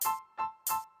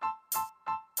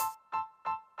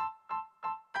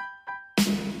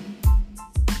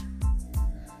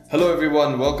Hello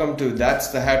everyone, welcome to That's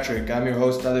the Hat Trick. I'm your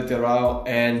host Aditya Rao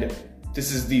and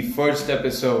this is the first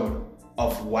episode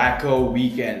of Wacko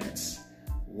Weekends.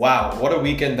 Wow, what a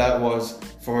weekend that was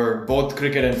for both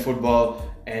cricket and football,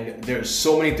 and there's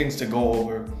so many things to go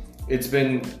over. It's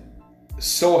been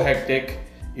so hectic.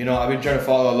 I've been trying to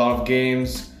follow a lot of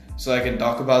games so I can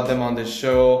talk about them on this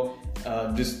show.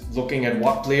 Just looking at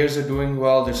what players are doing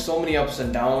well. There's so many ups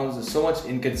and downs. There's so much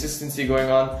inconsistency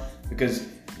going on because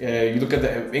you look at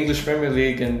the English Premier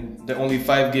League and they're only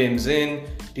 5 games in.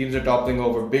 Teams are toppling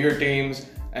over bigger teams,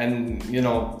 and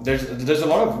there's a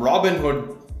lot of Robin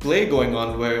Hood play going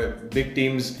on where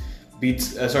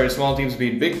small teams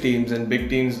beat big teams and big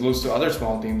teams lose to other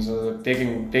small teams,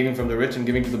 taking from the rich and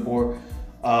giving to the poor.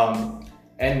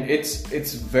 And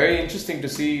it's very interesting to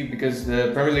see because the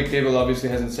Premier League table obviously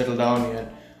hasn't settled down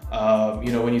yet.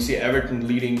 When you see Everton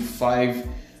leading 5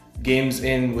 games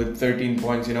in with 13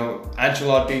 points,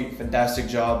 Ancelotti, fantastic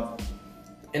job.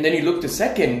 And then you look to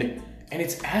second, and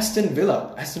it's Aston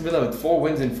Villa. Aston Villa with 4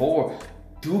 wins in 4,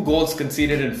 2 goals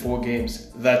conceded in 4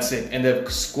 games. That's it. And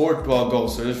they've scored 12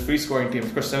 goals. So there's a free scoring team.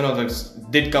 Of course, 7 of those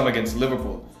did come against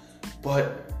Liverpool.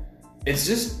 But it's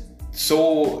just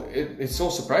it's so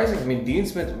surprising. I mean, Dean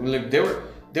Smith,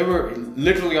 they were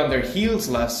literally on their heels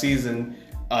last season,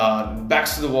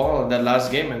 backs to the wall in that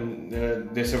last game, and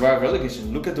they survived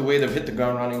relegation. Look at the way they've hit the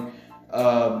ground running,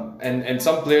 and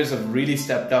some players have really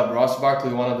stepped up. Ross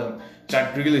Barkley, one of them.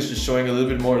 Jack Grealish is showing a little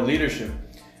bit more leadership,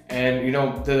 and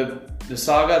the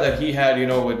saga that he had,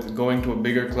 with going to a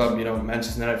bigger club,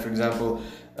 Manchester United, for example.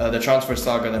 The transfer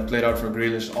saga that played out for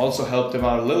Grealish also helped him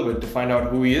out a little bit to find out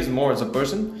who he is more as a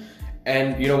person,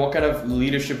 and what kind of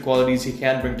leadership qualities he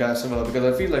can bring to Aston Villa, because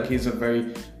I feel like he's a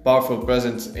very powerful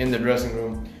presence in the dressing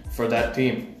room for that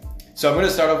team. So I'm going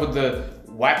to start off with the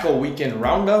Wacko Weekend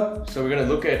Roundup. So we're going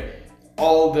to look at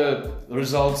all the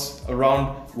results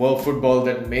around world football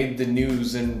that made the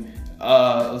news, and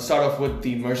let's start off with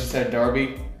the Merseyside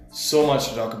Derby. So much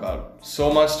to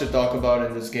talk about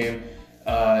in this game.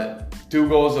 2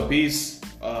 goals apiece,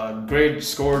 great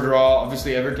score draw.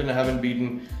 Obviously, Everton haven't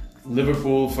beaten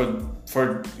Liverpool for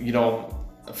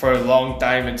a long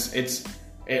time.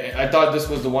 I thought this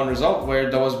was the one result where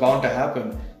that was bound to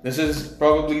happen. This is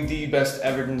probably the best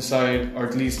Everton side, or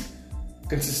at least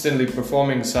consistently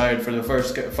performing side for the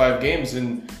first 5 games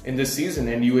in this season,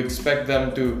 and you expect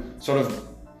them to sort of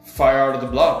fire out of the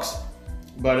blocks.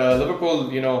 But Liverpool,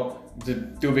 the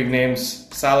 2 big names,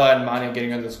 Salah and Mane,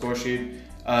 getting on the score sheet.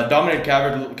 Dominic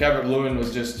Calvert-Lewin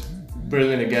was just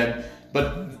brilliant again,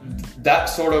 but that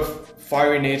sort of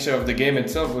fiery nature of the game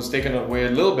itself was taken away a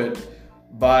little bit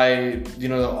by the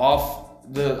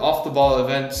off the ball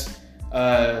events,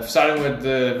 starting with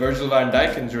the Virgil van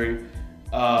Dijk injury.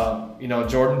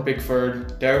 Jordan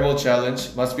Pickford, terrible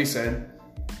challenge, must be said.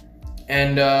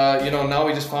 And now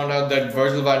we just found out that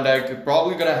Virgil van Dijk is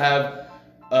probably gonna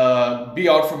be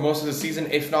out for most of the season,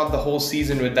 if not the whole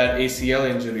season, with that ACL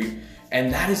injury.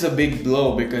 And that is a big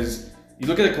blow, because you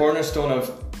look at the cornerstone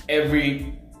of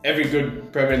every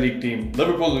good Premier League team,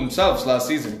 Liverpool themselves last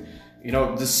season.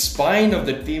 The spine of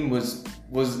the team was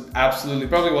absolutely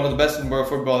probably one of the best in world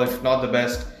football, if not the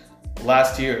best,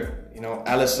 last year.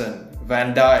 Alisson,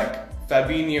 Van Dijk,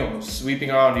 Fabinho sweeping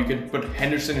around. You can put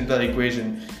Henderson into that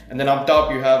equation, and then up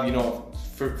top you have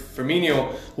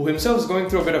Firmino, who himself is going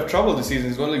through a bit of trouble this season.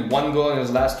 He's got only 1 goal in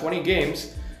his last 20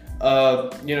 games.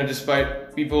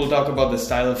 Despite people talk about the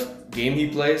style of game he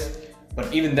plays,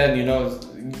 but even then,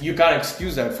 you can't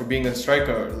excuse that for being a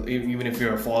striker. Even if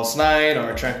you're a false 9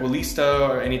 or a tranquilista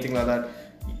or anything like that,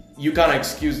 you can't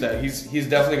excuse that. He's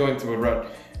definitely going through a rut,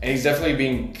 and he's definitely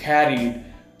being carried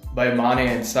by Mane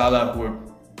and Salah, who are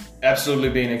absolutely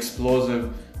being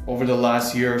explosive over the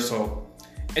last year or so.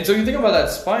 And so you think about that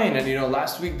spine, and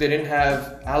last week they didn't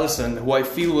have Alisson, who I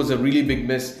feel was a really big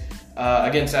miss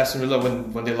against Aston Villa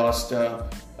when they lost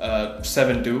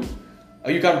 7-2.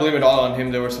 You can't blame it all on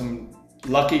him. There were some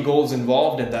lucky goals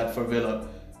involved in that for Villa.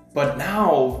 But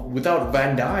now, without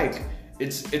Van Dijk,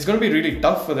 it's going to be really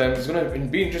tough for them. It's going to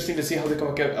be interesting to see how they come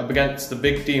up against the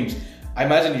big teams. I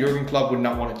imagine Jurgen Klopp would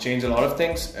not want to change a lot of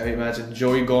things. I imagine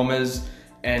Joey Gomez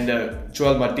and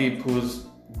Joel Matip, who's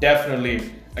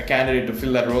definitely a candidate to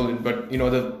fill that role in. But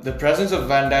the presence of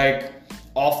Van Dijk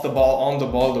off the ball, on the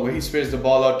ball, the way he sprays the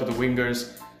ball out to the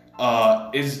wingers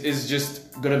is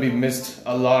just going to be missed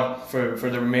a lot for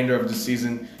the remainder of the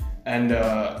season. And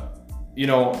I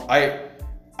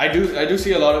do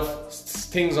see a lot of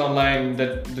things online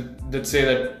that say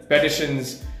that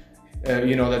petitions,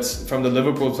 that's from the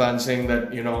Liverpool fans saying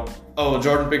that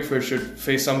Jordan Pickford should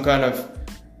face some kind of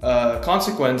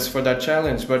consequence for that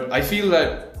challenge. But I feel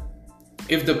that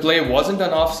if the play wasn't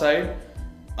an offside,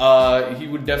 he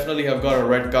would definitely have got a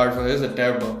red card for this. A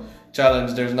terrible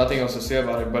challenge. There's nothing else to say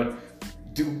about it. But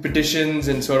do petitions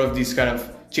and sort of these kind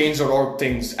of change.org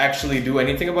things actually do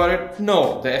anything about it?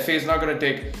 No, the FA is not going to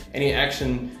take any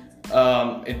action.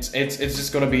 It's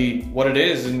just going to be what it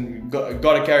is, and got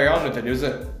to carry on with it. It was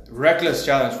a reckless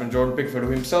challenge from Jordan Pickford,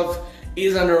 who himself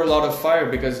is under a lot of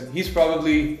fire because he's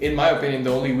probably, in my opinion,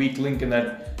 the only weak link in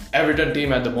that Everton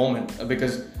team at the moment,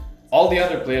 because all the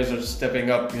other players are stepping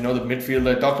up. You know, the midfield,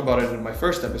 I talked about it in my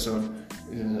first episode.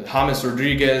 James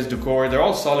Rodriguez, Doucouré, they're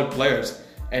all solid players.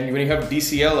 And when you have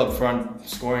DCL up front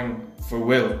scoring for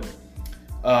Will,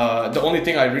 the only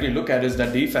thing I really look at is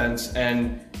that defense,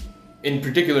 and in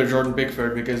particular Jordan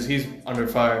Pickford, because he's under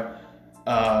fire.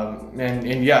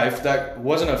 And yeah, if that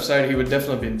wasn't offside, he would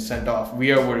definitely have been sent off.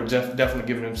 VAR would have definitely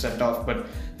given him sent off. But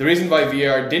the reason why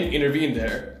VAR didn't intervene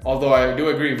there, although I do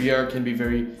agree VAR can be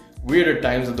very weird at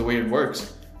times of the way it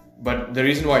works, but the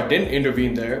reason why it didn't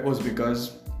intervene there was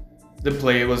because the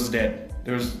play was dead.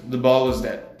 The ball was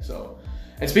dead. So,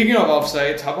 and speaking of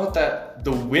offsides, how about that?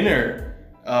 The winner,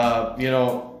 that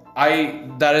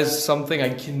is something I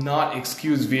cannot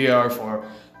excuse VAR for.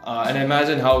 And I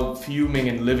imagine how fuming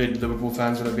and livid Liverpool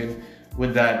fans would have been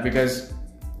with that, because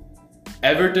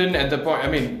Everton at the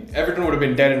point, Everton would have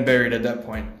been dead and buried at that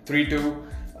point.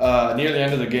 3-2, near the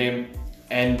end of the game.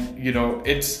 And, you know,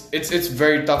 it's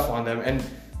very tough on them. And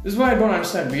this is why I don't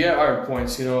understand VAR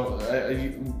points. You know,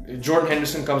 Jordan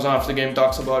Henderson comes on after the game,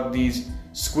 talks about these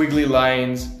squiggly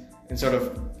lines and sort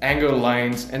of angle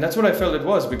lines. And that's what I felt it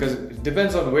was, because it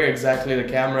depends on where exactly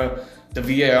the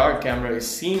VAR camera is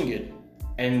seeing it.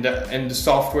 And the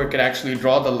software can actually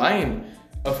draw the line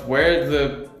of where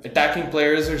the attacking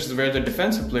player is versus where the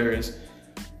defensive player is.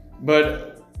 But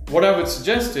what I would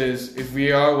suggest is, if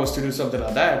VAR was to do something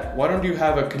like that, why don't you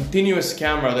have a continuous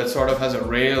camera that sort of has a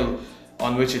rail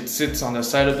on which it sits on the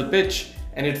side of the pitch,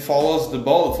 and it follows the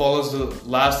ball, follows the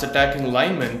last attacking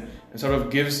lineman, and sort of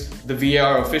gives the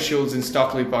VAR officials in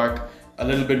Stockley Park a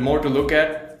little bit more to look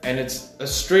at. And it's a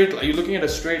straight, you're looking at a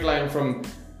straight line from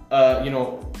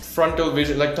frontal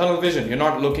vision, like tunnel vision. You're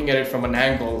not looking at it from an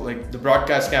angle. Like the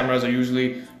broadcast cameras are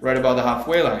usually right about the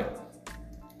halfway line.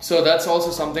 So that's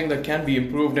also something that can be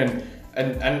improved, and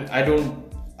I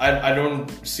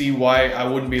don't see why I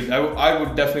wouldn't be. I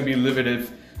would definitely be livid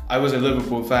if I was a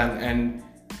Liverpool fan, and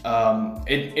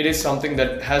it is something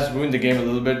that has ruined the game a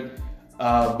little bit.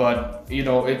 But you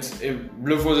know,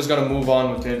 Liverpool just got to move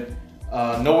on with it.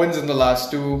 No wins in the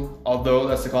last two, although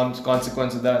that's the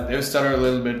consequence of that. They've stuttered a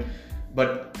little bit.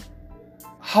 But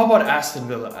how about Aston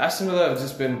Villa? Aston Villa have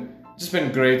just been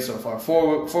great so far.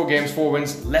 Four games, 4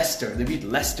 wins. Leicester, they beat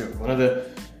Leicester.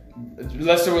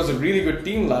 Leicester was a really good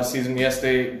team last season. Yes,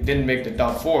 they didn't make the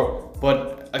top 4,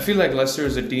 but I feel like Leicester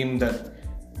is a team that,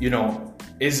 you know,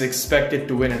 is expected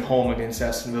to win at home against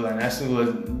Aston Villa. And Aston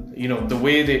Villa, you know, the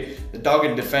way the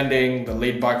target defending, the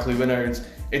late Barkley winner,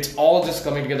 it's all just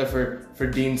coming together for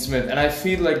Dean Smith. And I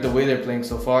feel like the way they're playing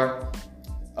so far,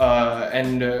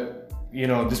 you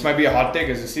know, this might be a hot take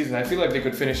as a season. I feel like they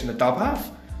could finish in the top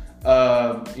half.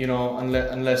 You know,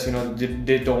 unless you know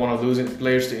they don't want to lose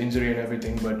players to injury and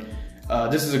everything. But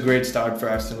this is a great start for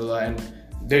Aston Villa, and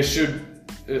they should.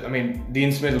 I mean,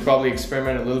 Dean Smith will probably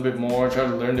experiment a little bit more, try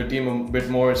to learn the team a bit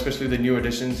more, especially the new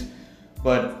additions.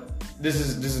 But this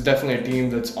is definitely a team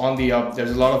that's on the up.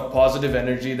 There's a lot of positive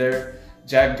energy there.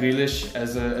 Jack Grealish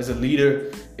as a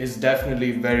leader is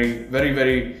definitely very, very,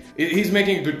 very. He's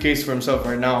making a good case for himself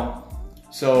right now.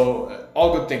 So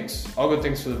all good things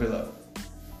for the Villa.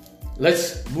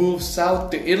 Let's move south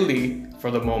to Italy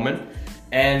for the moment.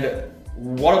 And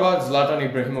what about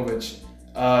Zlatan Ibrahimovic?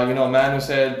 You know, a man who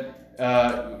said,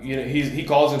 you know, he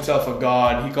calls himself a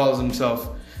god. He calls himself,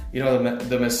 you know,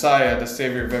 the Messiah, the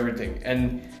savior of everything.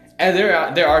 And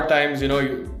there are times, you know,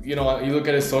 you look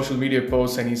at his social media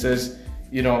posts and he says,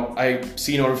 you know, I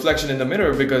see no reflection in the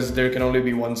mirror because there can only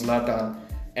be one Zlatan.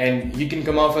 And he can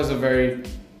come off as a very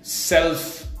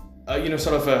self, you know,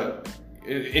 sort of a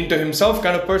into himself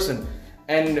kind of person.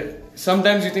 And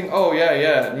sometimes you think, oh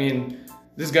yeah, I mean,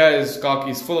 this guy is cocky,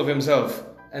 he's full of himself.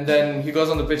 And then he goes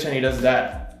on the pitch and he does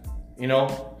that. You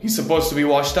know, he's supposed to be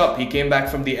washed up. He came back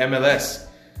from the MLS.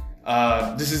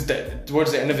 This is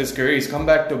towards the end of his career. He's come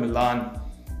back to Milan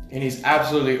and he's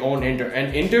absolutely owned Inter.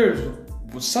 And Inter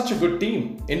was such a good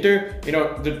team. Inter, you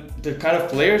know, the kind of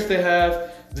players they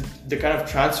have, the kind of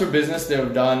transfer business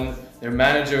they've done, their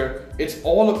manager, it's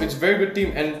very good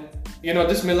team. And you know,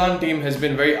 this Milan team has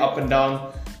been very up and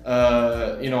down.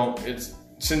 You know, it's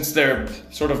since their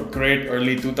sort of great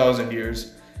early 2000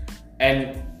 years,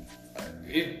 and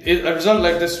a result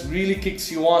like this really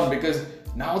kicks you on because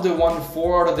now they won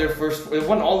 4 out of their first. They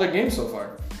won all their games so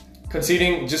far.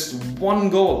 conceding just one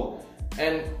goal.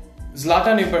 And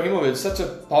Zlatan Ibrahimovic, such a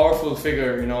powerful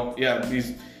figure, yeah,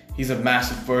 he's a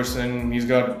massive person, he's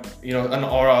got, an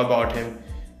aura about him.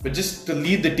 But just to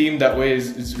lead the team that way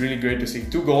is really great to see.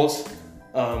 2 goals.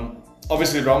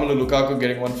 Obviously, Romelu Lukaku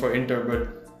getting one for Inter, but,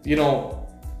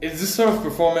 it's this sort of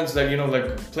performance that,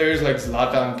 like players like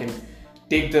Zlatan can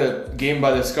take the game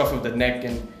by the scruff of the neck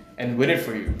and win it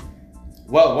for you.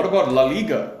 Well, what about La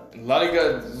Liga? La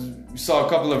Liga, we saw a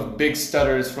couple of big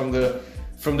stutters from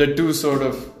the 2 sort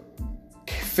of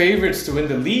favorites to win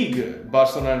the league,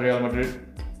 Barcelona and Real Madrid.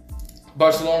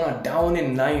 Barcelona down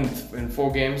in 9th in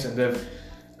 4 games, and they've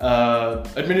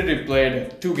admittedly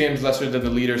played 2 games lesser than the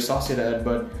leader Sociedad,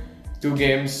 but 2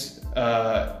 games,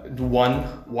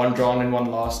 one drawn and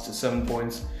 1 lost, 7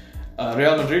 points.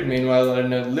 Real Madrid, meanwhile, are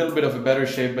in a little bit of a better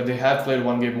shape, but they have played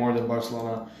 1 game more than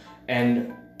Barcelona,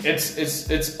 and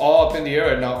it's all up in the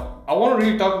air right now. I want to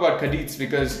really talk about Cadiz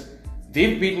because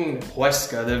they've beaten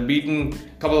Huesca, they've beaten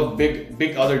a couple of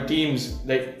big other teams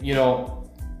that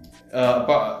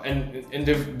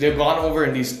and they've gone over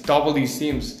in these top of these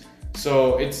teams.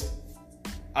 So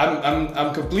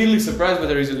I'm completely surprised by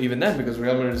the result even then, because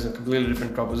Real Madrid is a completely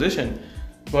different proposition.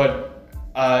 But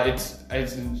it's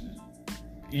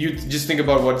you just think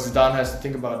about what Zidane has to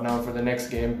think about now for the next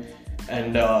game,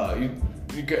 and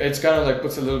it's kind of like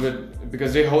puts a little bit,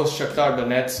 because they host Shakhtar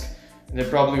Donetsk, and they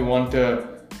probably want to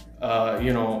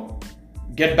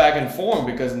get back in form,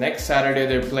 because next Saturday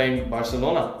they're playing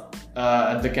Barcelona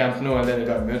at the Camp Nou, and then they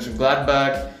got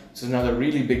Mönchengladbach, so another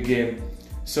really big game.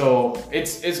 So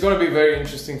it's going to be very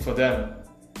interesting for them.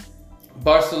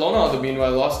 Barcelona,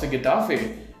 meanwhile, lost to Getafe.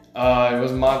 It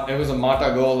was a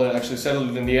Mata goal that actually settled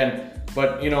it in the end.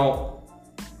 But I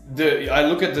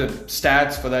look at the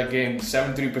stats for that game: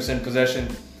 73% possession,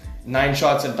 9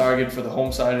 shots on target for the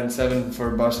home side, and 7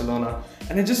 for Barcelona.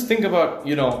 And I just think about,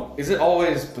 is it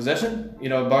always possession?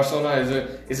 Barcelona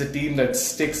is a team that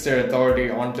sticks their authority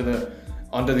onto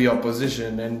the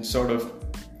opposition and sort of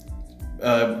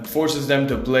forces them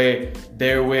to play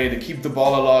their way. They keep the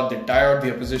ball a lot, they tire out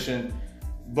the opposition.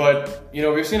 But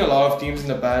we've seen a lot of teams in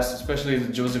the past, especially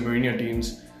the Jose Mourinho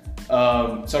teams,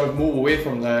 sort of move away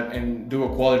from that and do a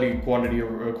quality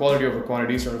over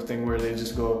quantity sort of thing, where they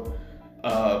just go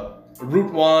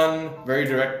route one, very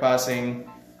direct passing,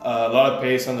 a lot of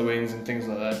pace on the wings and things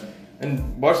like that.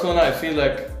 And Barcelona, I feel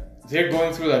like they're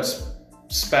going through that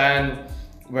span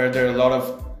where there are a lot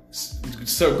of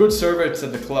good servants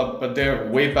at the club, but they're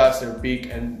way past their peak,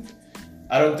 and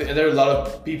I don't think there are a lot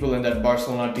of people in that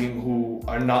Barcelona team who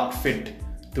are not fit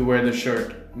to wear the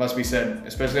shirt, must be said,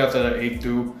 especially after that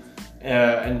 8-2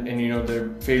 and their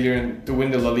failure to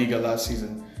win the La Liga last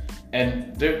season.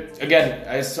 And again,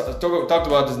 I talked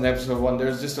about this in episode 1,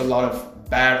 there's just a lot of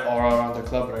bad aura around the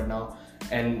club right now,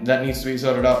 and that needs to be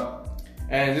sorted out.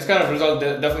 And this kind of result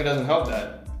definitely doesn't help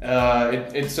that.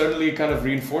 It certainly kind of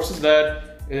reinforces that.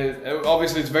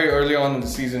 Obviously, it's very early on in the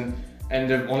season, and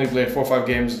they've only played 4 or 5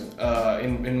 games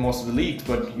in most of the league,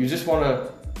 but you just want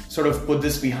to sort of put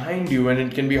this behind you, and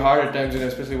it can be hard at times,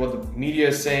 especially what the media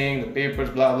is saying, the papers,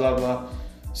 blah blah blah.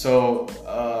 So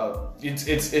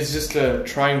it's just a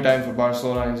trying time for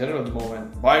Barcelona in general at the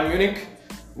moment. Bayern Munich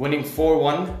winning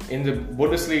 4-1 in the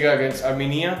Bundesliga against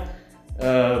Arminia.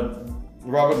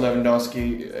 Robert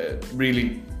Lewandowski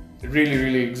really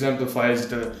exemplifies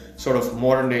the sort of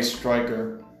modern day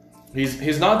striker.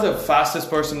 He's not the fastest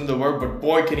person in the world, but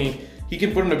boy can he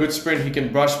can put in a good sprint, he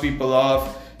can brush people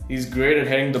off, he's great at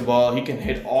hitting the ball, he can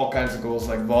hit all kinds of goals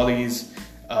like volleys,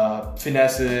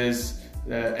 finesses,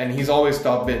 and he's always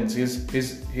top bins.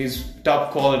 He's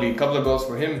top quality. A couple of goals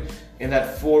for him in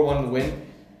that 4-1 win.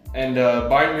 And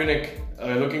Bayern Munich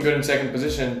looking good in second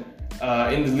position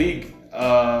in the league.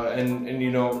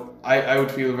 I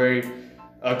would feel very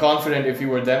confident if you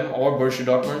were them or Borussia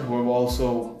Dortmund, who have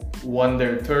also won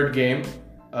their 3rd game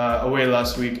away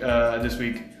this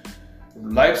week.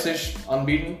 Leipzig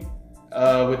unbeaten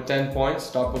with 10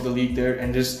 points, top of the league there,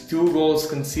 and just 2 goals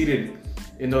conceded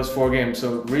in those 4 games.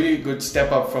 So really good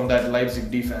step up from that Leipzig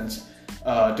defense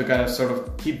to kind of sort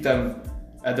of keep them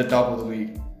at the top of the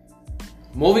league.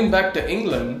 Moving back to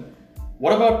England,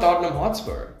 what about Tottenham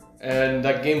Hotspur and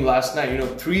that game last night?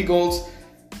 3 goals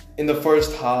in the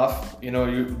first half.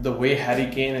 The way Harry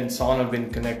Kane and Son have been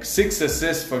connected. 6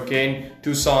 assists for Kane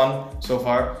to Son so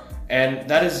far, and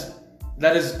that is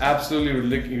absolutely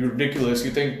ridiculous.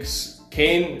 You think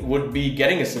Kane would be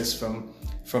getting assists from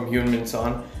Heung-min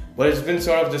Son, but it's been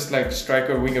sort of this like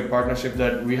striker-winger partnership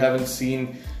that we haven't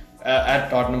seen at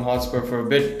Tottenham Hotspur for a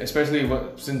bit, especially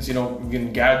since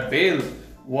Gareth Bale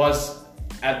was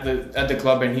at the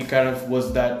club, and he kind of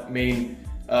was that main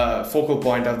focal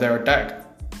point of their attack.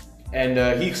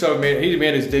 and he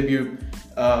made his debut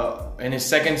in his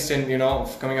second stint,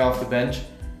 coming off the bench.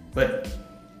 But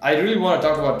I really want to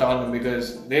talk about Tottenham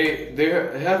because they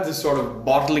have this sort of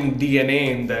bottling DNA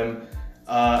in them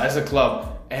as a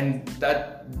club, and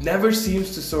that never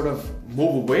seems to sort of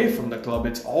move away from the club.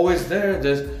 It's always there.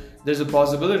 There's a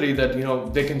possibility that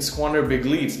they can squander big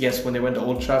leads. Yes, when they went to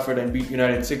Old Trafford and beat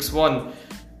United 6-1,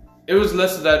 it was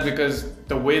less of that because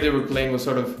the way they were playing was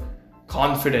sort of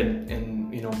confident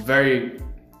and very,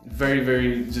 very,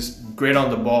 very just great on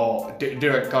the ball,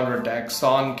 direct counter-attack.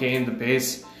 Son, Kane, the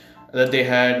pace that they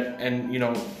had, and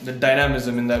the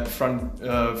dynamism in that front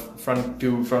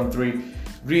two, front three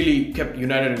really kept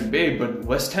United at bay. But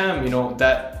West Ham,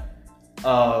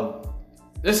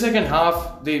 the second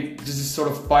half they just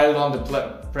sort of piled on the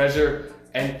pressure,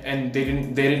 and they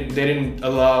didn't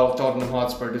allow Tottenham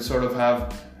Hotspur to sort of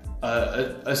have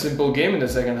a simple game in the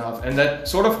second half, and that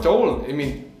sort of told. I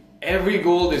mean, every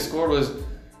goal they scored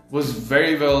was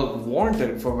very well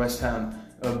warranted for West Ham.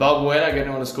 Balbuena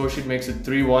getting on the score sheet makes it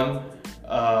 3-1.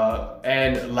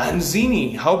 And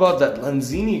Lanzini, how about that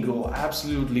Lanzini goal?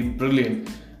 Absolutely brilliant.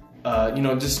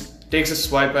 Just takes a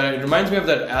swipe at it. It reminds me of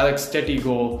that Alex Tettey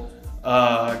goal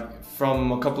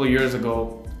from a couple of years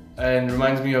ago, and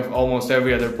reminds me of almost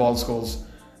every other Paul Scholes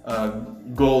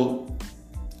goal.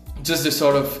 Just this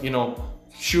sort of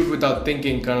shoot without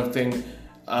thinking kind of thing.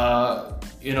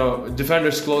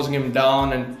 Defenders closing him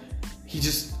down, and he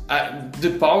just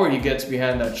the power he gets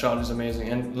behind that shot is amazing.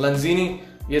 And Lanzini,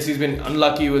 yes, he's been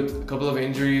unlucky with a couple of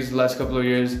injuries the last couple of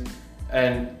years,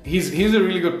 and he's a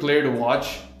really good player to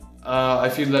watch. I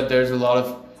feel that there's a lot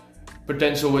of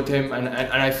potential with him, and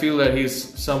I feel that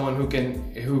he's someone who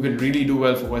can really do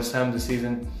well for West Ham this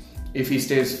season if he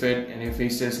stays fit and if he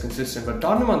stays consistent. But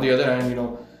Tottenham, on the other hand,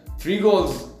 3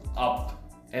 goals up,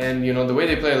 and the way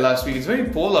they played last week, it's very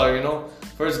polar.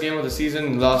 First game of the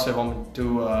season, lost at home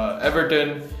to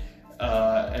Everton,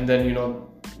 and then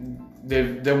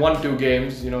they won 2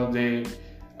 games. They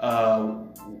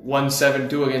won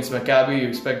 7-2 against Maccabi. You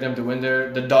expect them to win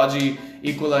there. The dodgy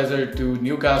equalizer to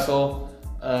Newcastle.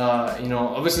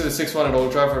 Obviously the 6-1 at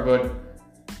Old Trafford, but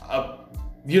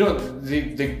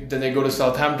then they go to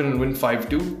Southampton and win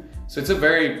 5-2. So it's a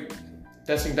very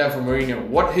testing time for Mourinho.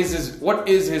 What is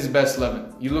his best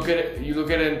 11? You look at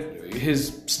it,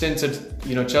 his stints at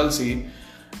Chelsea,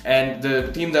 and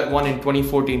the team that won in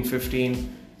 2014-15.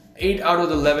 8 out of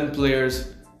the 11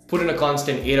 players put in a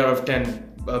constant 8 out of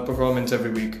 10 performance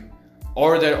every week,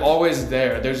 or they're always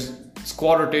there. There's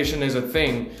squad rotation is a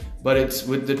thing, but it's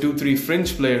with the 2-3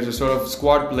 fringe players, the sort of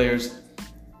squad players.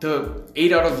 The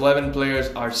 8 out of 11 players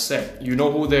are set. You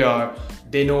know who they are.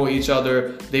 They know each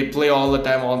other. They play all the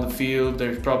time on the field.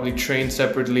 They're probably trained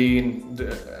separately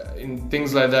in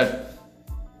things like that.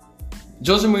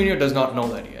 Jose Mourinho does not know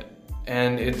that yet,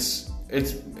 and it's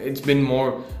been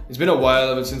a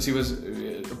while ever since he was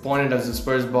appointed as the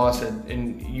Spurs boss,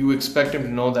 and you expect him to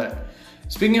know that.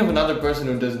 Speaking of another person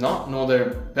who does not know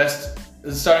their best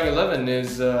starting 11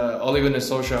 is Ole Gunnar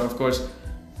Solskjaer, of course.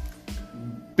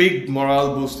 Big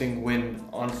morale boosting win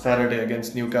on Saturday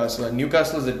against Newcastle, and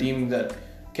Newcastle is a team that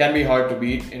can be hard to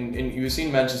beat. And you've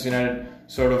seen Manchester United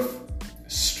sort of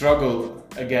struggle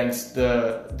against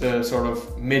the sort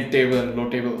of mid-table and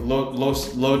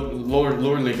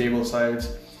lower table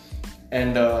sides.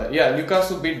 And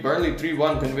Newcastle beat Burnley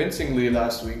 3-1 convincingly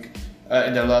last week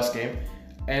in their last game.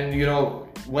 And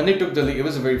when they took the lead, it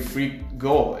was a very free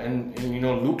goal. And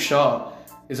Luke Shaw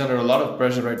is under a lot of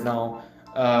pressure right now.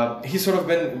 He's sort of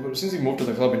been, since he moved to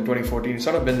the club in 2014, he's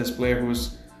sort of been this player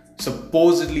who's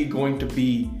supposedly going to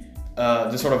be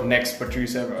the sort of next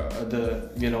Patrice Evra,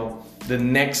 the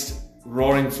next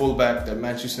roaring fullback that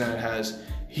Manchester United has.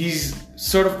 He's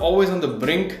sort of always on the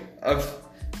brink of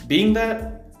being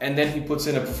that, and then he puts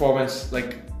in a performance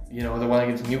like the one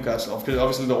against Newcastle. Because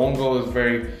obviously the own goal is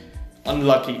very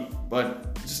unlucky,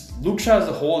 but just Luke Shaw as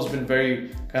a whole has been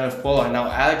very kind of polar. Now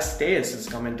Alex Telles has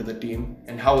come into the team,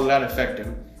 and how will that affect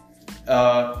him?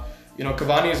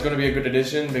 Cavani is going to be a good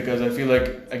addition, because I feel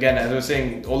like, again, as I was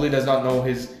saying, Ole does not know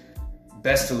his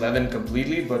best 11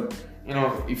 completely, but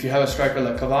if you have a striker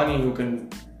like Cavani who can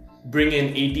bring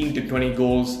in 18 to 20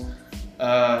 goals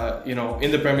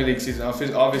in the Premier League season,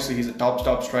 obviously he's a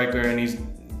top striker, and he's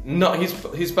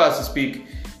past his peak,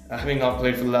 having not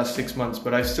played for the last 6 months,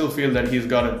 but I still feel that he's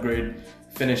got a great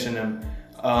finish in him.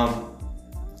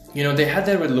 They had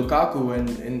that with Lukaku,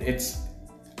 and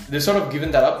they've sort of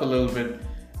given that up a little bit.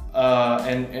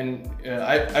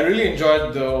 I really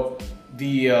enjoyed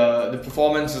the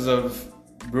performances of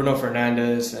Bruno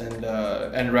Fernandes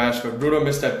and Rashford. Bruno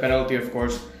missed that penalty, of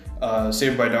course,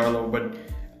 saved by Darlow, but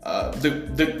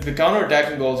the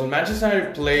counter-attacking goals, when Manchester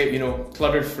United play,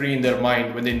 cluttered free in their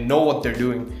mind, when they know what they're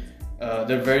doing,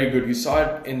 they're very good. You saw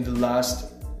it in the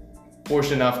last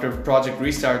portion after Project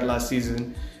Restart last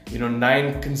season.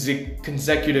 9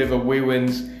 consecutive away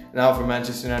wins now for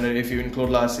Manchester United, if you include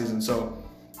last season. So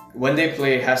when they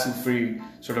play hassle-free,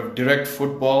 sort of direct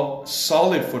football,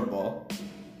 solid football,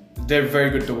 they're very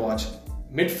good to watch.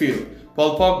 Midfield,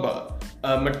 Paul Pogba,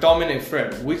 McTominay,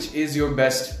 Fred, which is your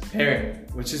best pairing?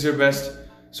 Which is your best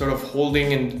sort of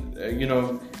holding? And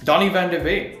Donny van de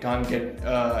Beek can't get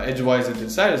edgewise at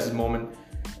his side at this moment.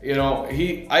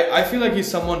 I feel like he's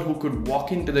someone who could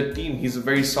walk into the team. He's a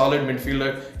very solid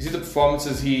midfielder. You see the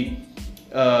performances he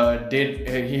did.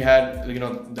 He had,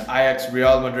 the Ajax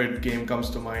Real Madrid game comes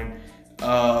to mind,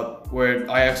 where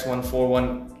Ajax won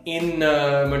 4-1 in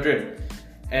Madrid.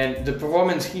 And the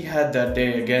performance he had that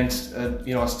day against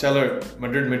a stellar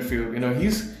Madrid midfield,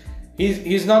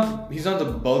 he's not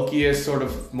the bulkiest, sort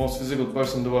of most physical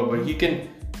person in the world, but he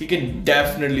can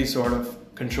definitely sort of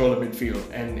control a midfield,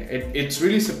 and it's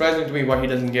really surprising to me why he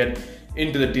doesn't get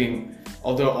into the team.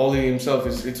 Although Ole himself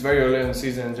it's very early in the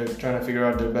season and they're trying to figure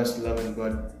out their best 11,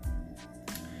 but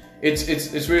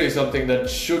it's really something that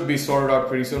should be sorted out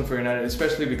pretty soon for United,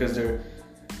 especially because they're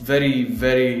very,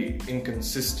 very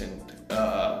inconsistent.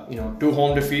 2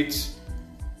 home defeats,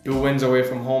 2 wins away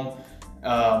from home,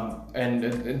 and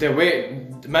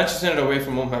Manchester United away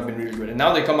from home have been really good. And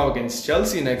now they come up against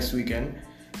Chelsea next weekend.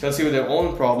 Chelsea with their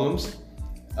own problems,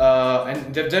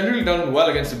 and they've generally done well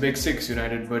against the Big Six,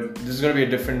 United, but this is going to be a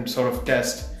different sort of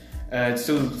test. It's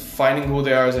still finding who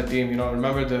they are as a team.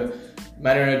 Remember the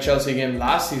Man United Chelsea game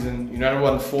last season? United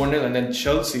won 4-0, and then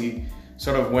Chelsea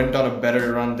sort of went on a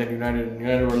better run than United, and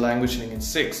United were languishing in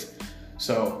 6th.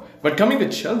 So, but coming to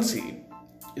Chelsea,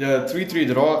 the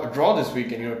 3-3 draw this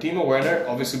weekend. Timo Werner,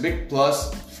 obviously big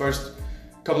plus, first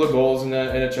couple of goals in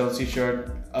a Chelsea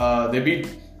shirt. They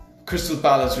beat Crystal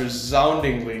Palace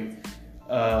resoundingly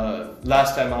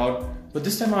last time out, but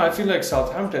this time out I feel like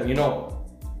Southampton, we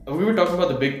were talking about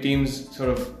the big teams, sort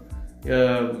of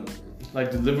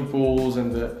like the Liverpools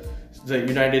and the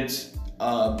Uniteds,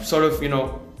 sort of,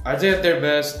 are they at their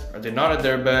best, are they not at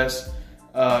their best?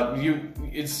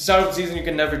 It's the start of the season, you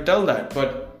can never tell that.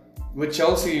 But with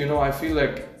Chelsea, I feel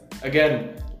like,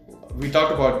 again, we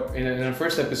talked about in the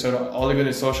first episode, Ole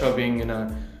Gunnar Solskjaer being in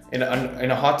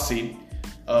a hot seat.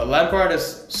 Lampard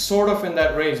is sort of in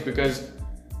that range, because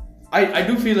I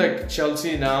do feel like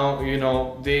Chelsea now,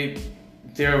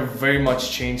 they're a very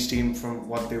much changed team from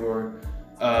what they were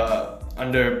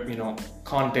under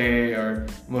Conte or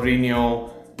Mourinho.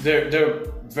 They're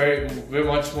very, very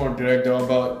much more direct. They're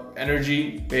about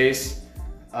energy, pace,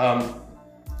 and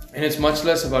it's much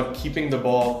less about keeping the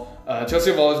ball.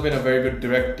 Chelsea have always been a very good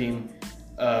direct team,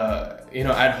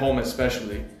 at home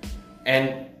especially,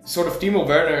 and sort of Timo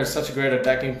Werner is such a great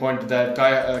attacking point to that.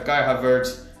 Kai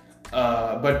Havertz,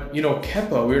 but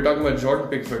Kepa. We were talking about Jordan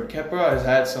Pickford. Kepa has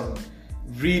had some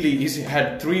he's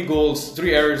had 3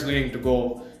 errors leading to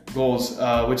goals,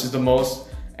 which is the most,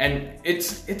 and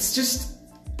it's just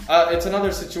it's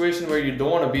another situation where you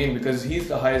don't want to be in, because he's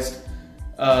the highest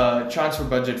transfer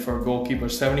budget for a goalkeeper.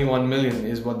 71 million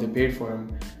is what they paid for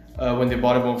him when they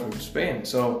bought him over from Spain.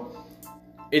 So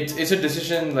it's a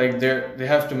decision like they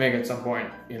have to make at some point.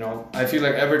 I feel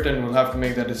like Everton will have to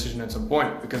make that decision at some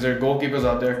point, because there are goalkeepers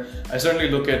out there. I certainly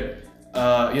look at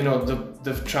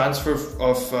the transfer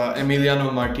of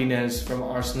Emiliano Martinez from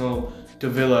Arsenal to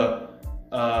Villa,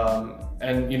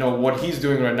 and what he's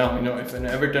doing right now. If an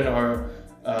Everton or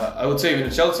I would say even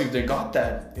a Chelsea, if they got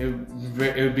that, it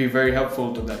would be very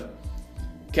helpful to them.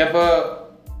 Kepa,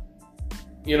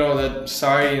 that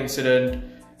Sarri incident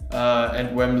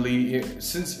and Wembley. I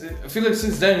feel like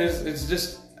since then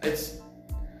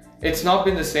it's not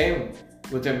been the same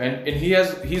with him, and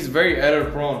he's very error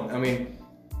prone. I mean,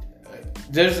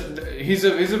 he's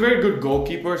a very good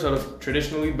goalkeeper, sort of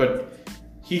traditionally, but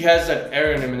he has that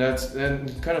error in him,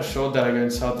 and kind of showed that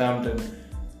against Southampton.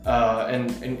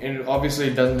 And obviously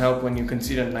it doesn't help when you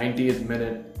concede a 90th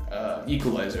minute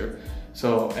equalizer.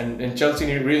 So and Chelsea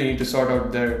really need to sort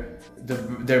out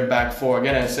their back four.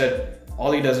 Again, I said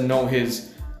Ole doesn't know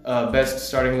his best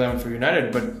starting 11 for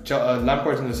United, but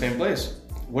Lampard's in the same place.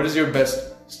 What is your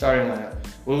best starting lineup?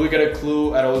 Will we get a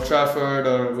clue at Old Trafford,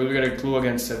 or will we get a clue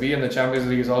against Sevilla in the Champions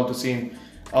League? Is all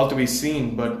to be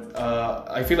seen. But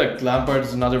I feel like Lampard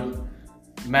is another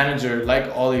manager like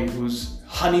Ole whose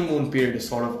honeymoon period is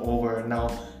sort of over, and now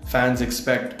fans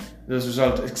expect those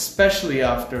results, especially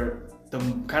after the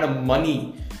kind of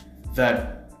money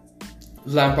that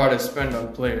Lampard has spent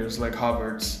on players like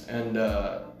Havertz and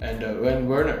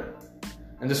Werner,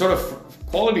 and the sort of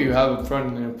quality you have in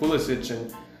front,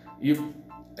 Pulisic you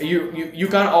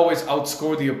can't always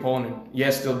outscore the opponent.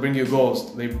 Yes, they'll bring you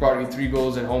goals. They brought you 3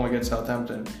 goals at home against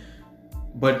Southampton,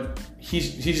 but he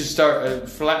should start.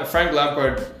 Frank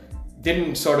Lampard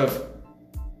didn't sort of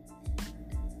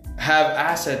have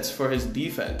assets for his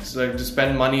defense, like to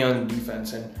spend money on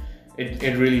defense, and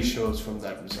it really shows from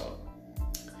that result.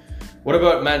 What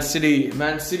about Man City?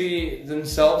 Man City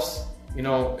themselves, in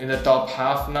the top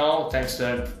half now, thanks to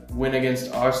that win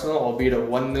against Arsenal, albeit a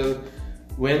 1-0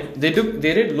 win. They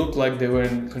did look like they were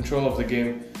in control of the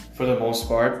game for the most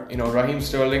part. Raheem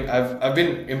Sterling, I've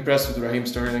been impressed with Raheem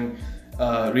Sterling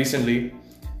recently.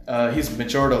 He's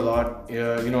matured a lot.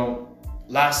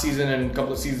 Last season and a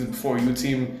couple of seasons before, you'd see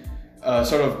him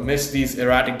sort of miss these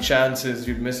erratic chances.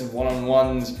 You'd miss him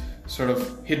one-on-ones, sort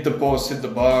of hit the post, hit the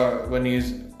bar when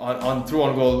he's on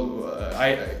goal,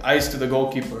 eyes to the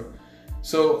goalkeeper.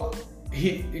 So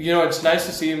it's nice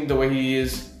to see him the way he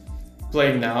is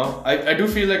playing now. I do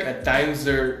feel like at times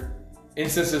there are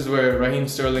instances where Raheem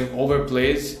Sterling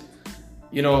overplays.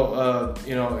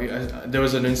 There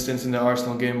was an instance in the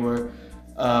Arsenal game where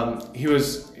he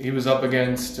was up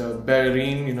against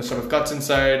Bellerin, sort of cuts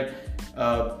inside,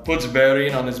 puts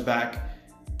Bellerin on his back,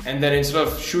 and then instead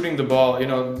of shooting the ball, a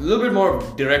little bit more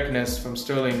directness from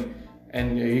Sterling,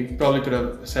 and he probably could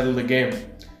have settled the game.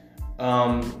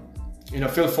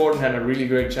 Phil Foden had a really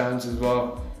great chance as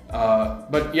well.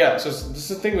 But yeah, so this is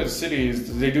the thing with City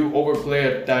is they do overplay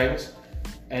at times,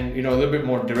 and a little bit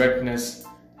more directness.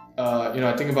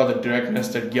 I think about the directness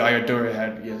that Yaya Toure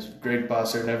had. Yes, great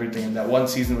passer and everything. In that one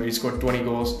season where he scored 20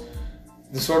 goals,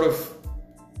 the sort of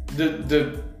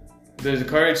the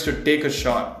courage to take a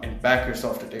shot and back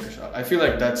yourself to take a shot. I feel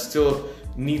like that still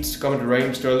needs to come to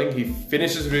Raheem Sterling. He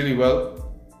finishes really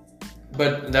well,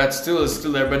 but that still is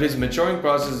still there. But his maturing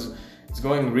process is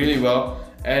going really well.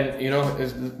 And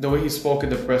the way he spoke at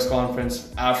the press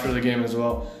conference after the game as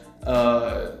well,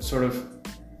 sort of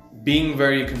being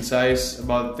very concise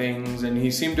about things, and he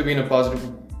seemed to be in a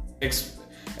positive,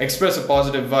 express a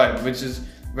positive vibe, which is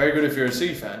very good if you're a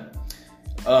City fan.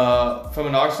 From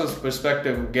an Arsenal's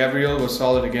perspective, Gabriel was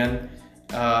solid again.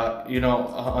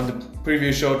 On the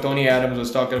previous show, Tony Adams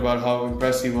was talking about how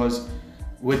impressed he was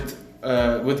with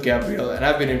Gabriel, and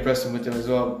I've been impressed with him as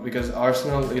well, because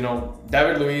Arsenal,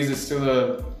 David Luiz is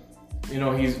still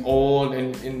he's old,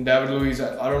 and in David Luiz,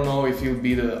 I don't know if he'll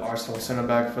be the Arsenal centre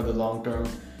back for the long term,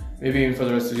 maybe even for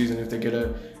the rest of the season if they get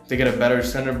a better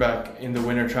centre back in the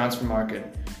winter transfer market.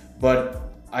 But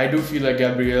I do feel like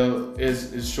Gabriel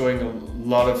is showing a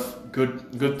lot of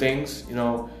good things.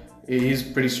 He's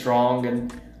pretty strong,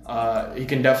 and he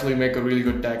can definitely make a really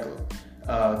good tackle.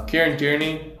 Kieran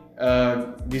Tierney,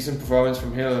 decent performance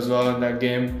from him as well in that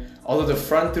game. Although the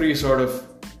front three sort of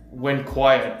went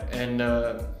quiet, and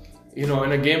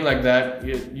in a game like that,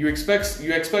 you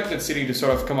expected City to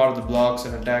sort of come out of the blocks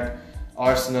and attack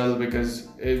Arsenal, because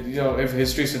if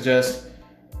history suggests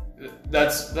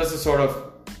that's the sort of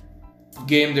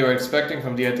game they were expecting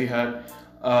from the Etihad.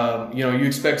 You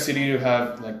expect City to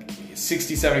have like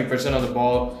 60-70% of the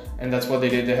ball, and that's what they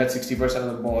did. They had 60%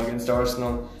 of the ball against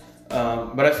Arsenal.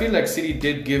 But I feel like City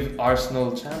did give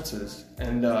Arsenal chances,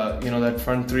 and that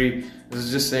front three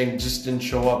was just didn't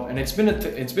show up, and it's been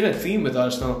a theme with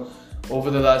Arsenal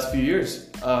over the last few years.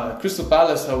 Crystal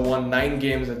Palace have won 9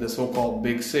 games at the so-called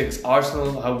Big Six.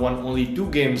 Arsenal have won only 2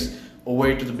 games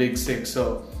away to the Big Six.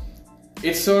 So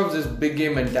it's sort of this big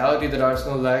game mentality that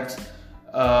Arsenal lacks.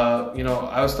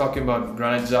 I was talking about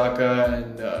Granit Xhaka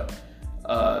and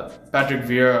Patrick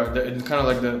Vieira, kind of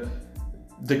like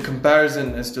the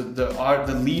comparison as to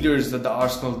the leaders that the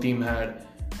Arsenal team had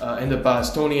in the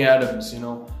past. Tony Adams,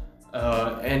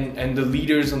 and the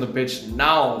leaders on the pitch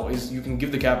now is you can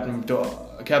give the captain's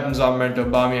armband to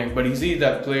Aubameyang, but is he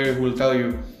that player who will tell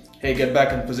you, hey, get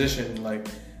back in position,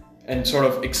 and sort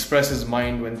of express his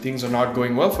mind when things are not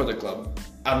going well for the club?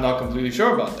 I'm not completely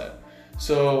sure about that.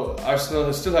 So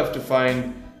Arsenal still have to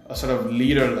find a sort of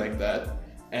leader like that,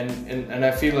 and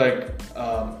I feel like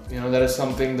that is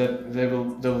something that they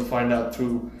will find out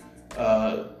through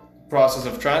process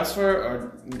of transfer,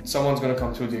 or someone's going to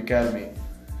come through the academy.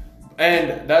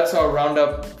 And that's our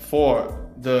roundup for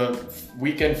the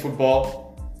weekend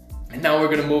football. And now we're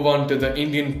going to move on to the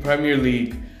Indian Premier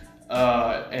League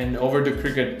and over to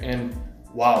cricket. And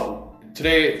wow,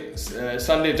 today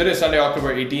Sunday,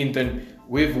 October 18th, and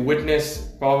we've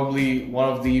witnessed probably one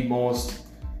of the most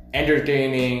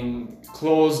entertaining,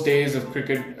 close days of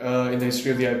cricket in the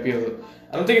history of the IPL.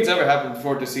 I don't think it's ever happened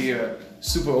before to see a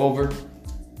super over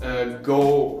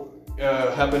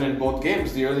happen in both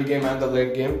games, the early game and the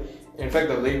late game. In fact,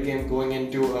 the late game going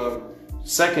into a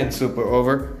second super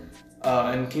over,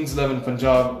 and Kings 11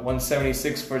 Punjab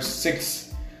 176 for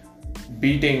 6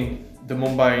 beating the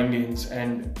Mumbai Indians.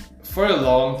 And for a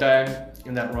long time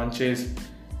in that run chase,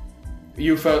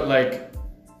 you felt like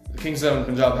Kings 11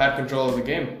 Punjab had control of the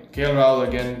game. KL Rahul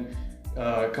again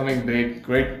coming big,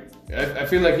 great. I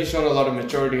feel like he's shown a lot of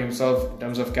maturity himself in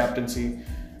terms of captaincy.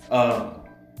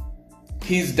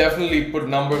 He's definitely put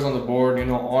numbers on the board,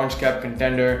 orange cap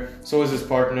contender. So is his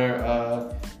partner,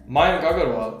 Mayank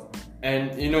Agarwal.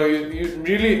 And, you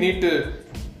really need to,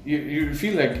 you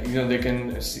feel like, they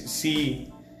can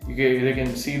see, they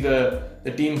can see the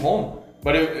team home.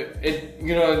 But in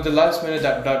the last minute,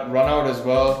 that run out as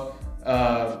well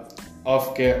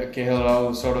of KL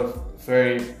Rahul, sort of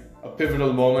a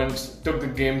pivotal moment, took the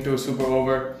game to a super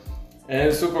over. And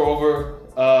in super over,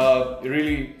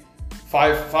 really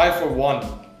 5-for-1.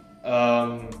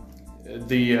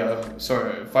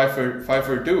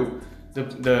 5-for-2.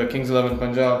 The Kings 11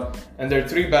 Punjab, and their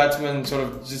three batsmen sort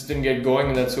of just didn't get going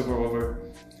in that super over.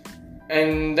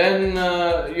 And then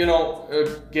KL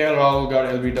Rahul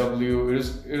got LBW.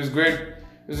 It was great.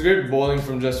 It was great bowling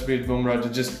from Jasprit Bumrah to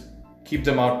just keep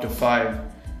them out to 5.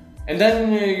 And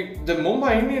then the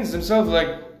Mumbai Indians themselves,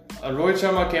 Rohit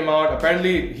Sharma came out.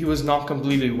 Apparently, he was not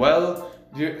completely well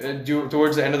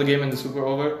towards the end of the game in the super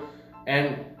over,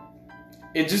 and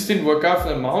it just didn't work out for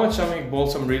them. Mohammad Shami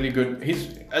bowled some really good.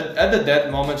 He's at the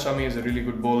death. Mohammad Shami is a really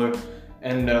good bowler,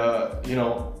 and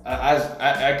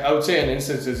I would say in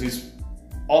instances he's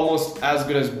almost as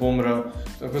good as Bumrah.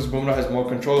 So of course Bumrah has more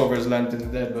control over his length in the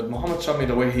dead, but Mohammad Shami,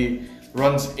 the way he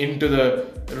runs to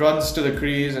the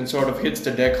crease and sort of hits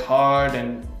the deck hard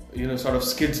and sort of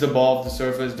skids the ball off the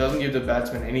surface, doesn't give the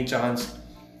batsman any chance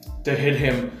to hit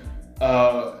him.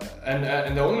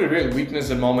 And the only real weakness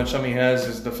that Mohammad Shami has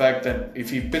is the fact that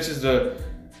if he pitches the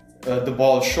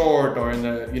ball short or in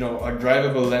a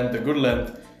drivable length, a good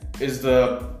length, is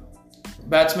the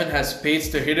batsman has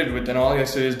pace to hit it with, and all he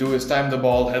has to do is time the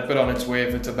ball, help it on its way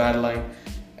if it's a bad line,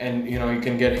 and you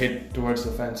can get hit towards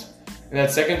the fence. In that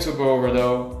second super over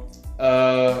though,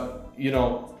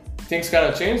 things kind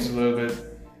of changed a little bit,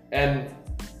 and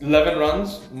 11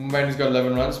 runs, Mumbai Indians got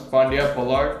 11 runs, Pandya,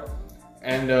 Pollard.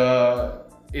 And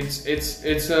it's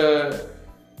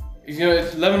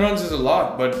 11 runs is a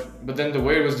lot, but then the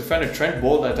way it was defended, Trent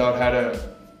Bolt I thought had a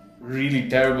really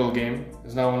terrible game.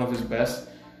 It's not one of his best.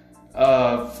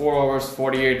 4 overs,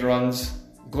 48 runs,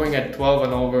 going at 12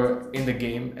 and over in the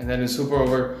game, and then a super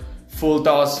over, full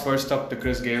toss first up to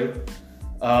Chris Gayle,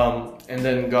 and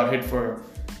then got hit for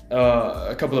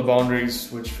a couple of boundaries,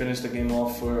 which finished the game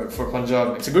off for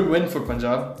Punjab. It's a good win for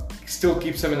Punjab. Still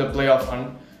keeps them in the playoff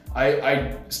hunt.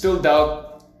 I still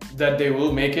doubt that they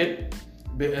will make it,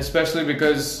 especially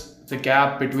because the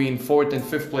gap between 4th and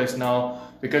 5th place now,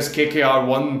 because KKR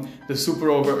won the super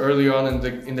over early on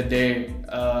in the day,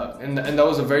 and that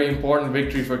was a very important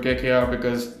victory for KKR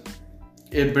because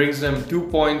it brings them 2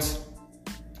 points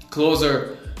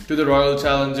closer to the Royal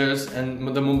Challengers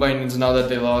and the Mumbai Indians now that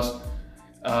they lost,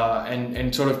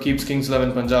 and sort of keeps Kings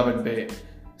 11 Punjab at bay.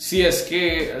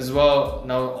 CSK as well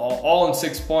now all on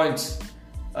 6 points.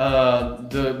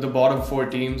 The bottom 4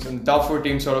 teams, and the top 4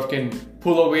 teams sort of can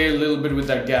pull away a little bit with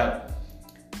that gap.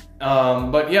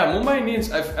 But yeah, Mumbai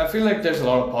Indians, I feel like there's a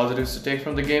lot of positives to take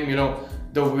from the game.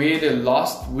 The way they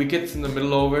lost wickets in the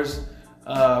middle overs.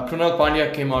 Krunal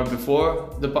Pandya came out before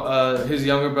his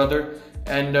younger brother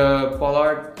and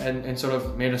Pollard, and sort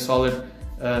of made a solid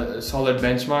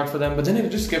benchmark for them. But then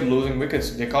it just kept losing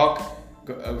wickets. Dekok,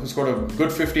 who scored a good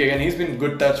 50 again, he's been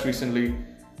good touch recently.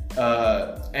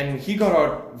 And he got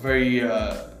out very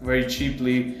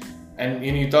cheaply, and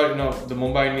you thought the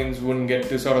Mumbai Indians wouldn't get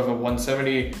to sort of a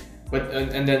 170, but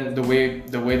and then the way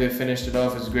they finished it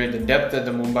off is great. The depth that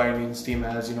the Mumbai Indians team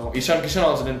has, Ishan Kishan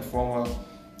also didn't perform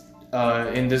well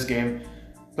in this game,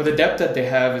 but the depth that they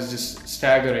have is just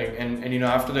staggering. And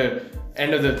after the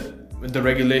end of the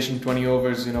regulation 20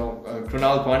 overs,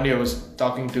 Krunal Pandya was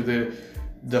talking to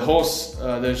the hosts,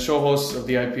 the show hosts of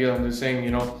the IPL, and they're saying,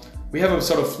 we have a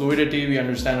sort of fluidity. We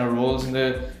understand our roles in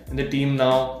the team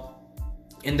now,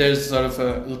 and there's sort of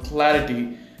a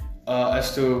clarity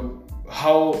as to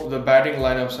how the batting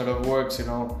lineup sort of works.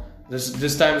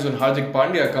 This time is when Hardik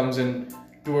Pandya comes in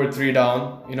 2 or 3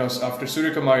 down. After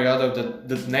Suryakumar Yadav,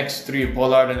 the next 3,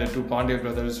 Pollard and the 2 Pandya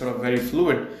brothers, sort of very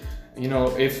fluid.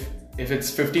 If it's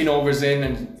 15 overs in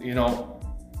and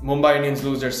Mumbai Indians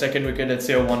lose their second wicket at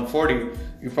say a 140,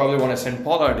 you probably want to send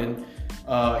Pollard in.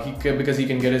 Because he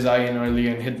can get his eye in early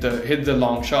and hit the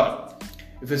long shot.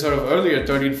 If it's sort of earlier,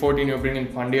 13, 14, you bring in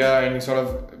Pandya and he sort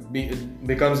of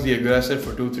becomes the aggressor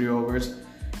for 2-3 overs,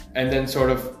 and then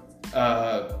sort of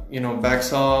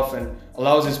backs off and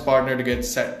allows his partner to get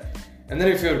set. And then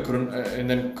if you're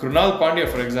Krunal Pandya,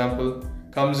 for example,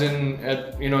 comes in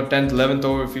at 10th, 11th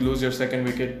over if you lose your second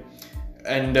wicket,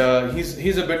 and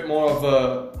he's a bit more of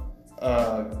a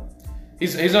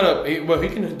he's not he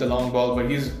can hit the long ball, but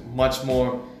he's much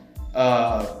more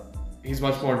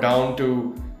down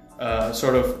to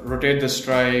sort of rotate the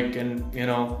strike and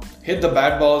hit the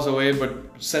bad balls away, but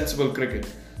sensible cricket.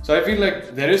 So I feel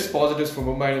like there is positives for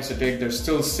Mumbai Indians to take. There's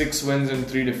still 6 wins and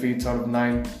 3 defeats out of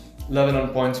 9, 11 on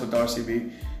points with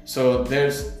RCB. So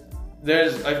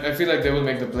I feel like they will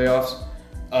make the playoffs.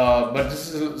 But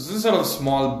this is sort of a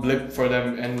small blip for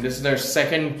them, and this is their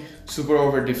second super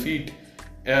over defeat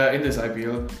in this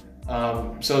IPL.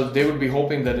 So they would be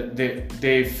hoping that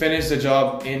they finish the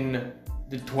job in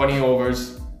the 20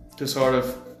 overs to sort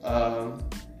of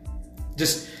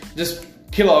just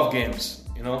kill off games.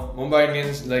 Mumbai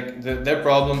Indians, like their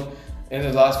problem in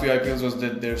the last few IPLs was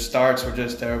that their starts were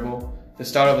just terrible. The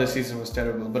start of the season was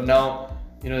terrible, but now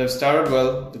they've started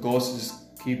well. The goals just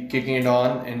keep kicking it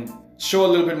on and show a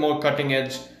little bit more cutting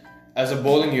edge as a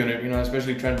bowling unit.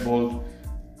 Especially Trent Boult,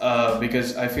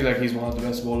 because I feel like he's one of the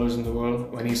best bowlers in the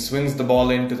world. When he swings the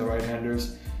ball into the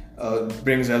right-handers,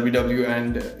 brings LBW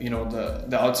and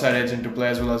the outside edge into play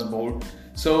as well as bowl.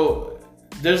 So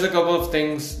there's a couple of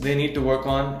things they need to work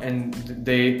on, and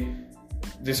they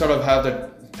sort of have the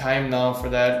time now for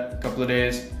that, a couple of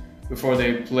days before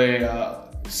they play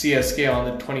CSK on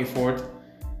the 24th.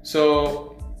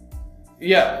 So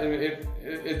yeah,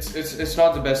 it's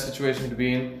not the best situation to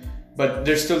be in, but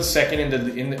they're still second in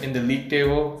the league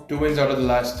table, 2 wins out of the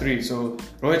last 3. So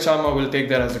Rohit Sharma will take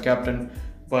that as the captain,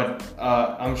 but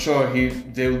I'm sure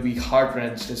they will be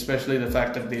heart-wrenched, especially the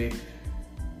fact that they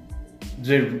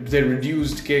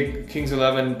reduced Kings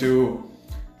 11 to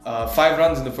 5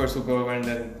 runs in the first super over, and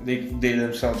then they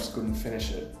themselves couldn't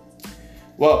finish it.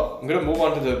 Well, I'm going to move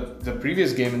on to the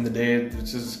previous game in the day,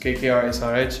 which is KKR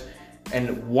SRH.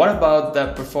 And what about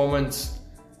that performance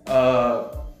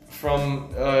from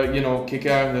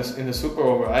KKR in the super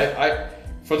over?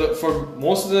 For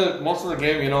most of the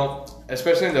game,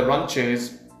 especially in the run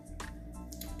chase,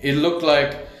 it looked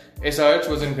like SRH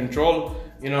was in control.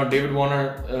 David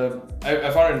Warner,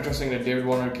 I found it interesting that David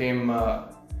Warner came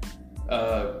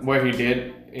where he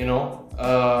did, 2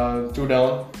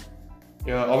 down.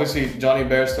 Obviously Johnny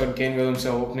Bairstow and Kane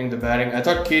Williamson opening the batting. I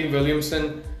thought Kane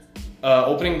Williamson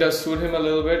opening does suit him a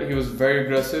little bit. He was very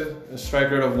aggressive, a strike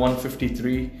rate of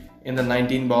 153 in the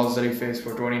 19 balls that he faced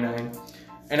for 29.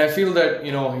 And I feel that,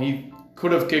 he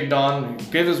could have kicked on,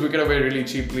 gave his wicket away really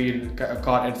cheaply,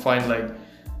 caught at fine leg.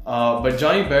 But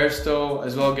Johnny Bairstow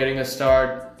as well getting a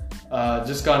start,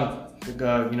 just can't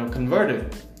convert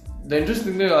it. The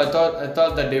interesting thing, I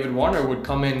thought that David Warner would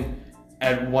come in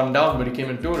at 1 down, but he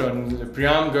came in 2 down.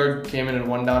 Priyam Garg came in at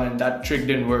 1 down, and that trick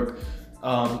didn't work.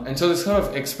 And so this sort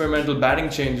of experimental batting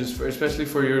changes, especially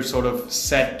for your sort of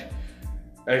set,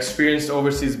 experienced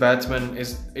overseas batsman,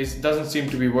 doesn't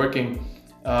seem to be working.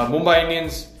 Mumbai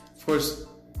Indians, of course,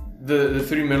 the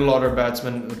 3 middle order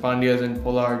batsmen, the Pandyas and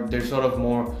Pollard, their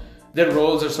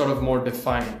roles are sort of more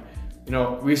defined.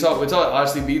 We saw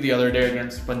RCB the other day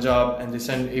against Punjab, and they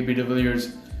sent AB de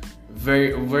Villiers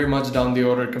very, very much down the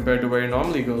order compared to where he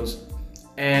normally goes,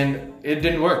 and it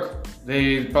didn't work.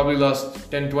 They probably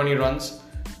lost 10-20 runs.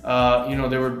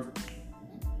 There were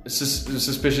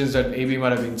suspicions that AB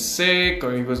might have been sick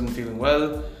or he wasn't feeling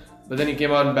well, but then he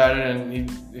came out and batted, and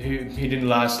he didn't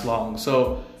last long.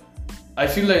 So I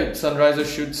feel like Sunrisers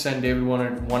should send David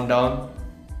Warner 1 down,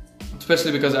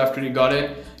 especially because after he got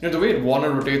in, the way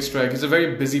Warner rotates strike, he's a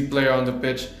very busy player on the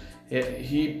pitch.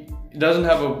 He doesn't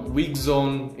have a weak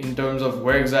zone in terms of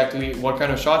what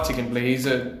kind of shots he can play. He's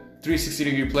a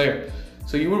 360-degree player.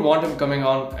 So you would want him coming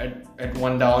on at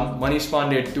 1 down. Manish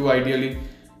Pandey at 2 ideally.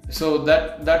 So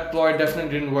that ploy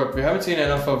definitely didn't work. We haven't seen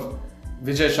enough of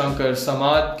Vijay Shankar.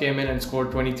 Samad came in and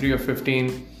scored 23 or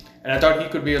 15. And I thought he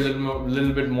could be a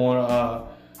little bit more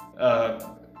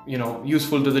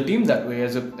useful to the team that way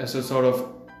as a sort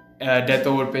of death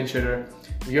over pinch hitter.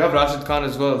 You have Rashid Khan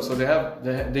as well, so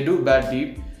they do bat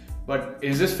deep, but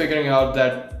is this figuring out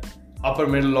that upper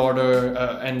middle order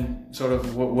and sort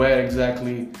of where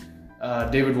exactly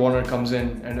David Warner comes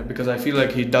in? And because I feel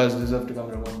like he does deserve to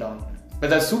come in 1 down. But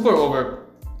that super over,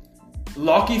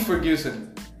 Lockie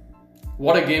Ferguson,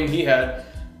 what a game he had!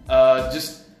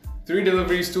 Just 3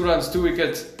 deliveries, 2 runs, 2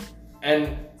 wickets,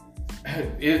 and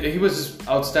he was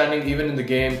outstanding even in the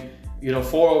game.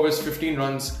 4 overs, 15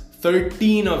 runs.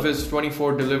 13 of his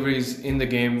 24 deliveries in the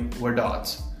game were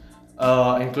dots,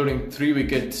 including 3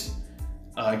 wickets,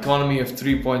 economy of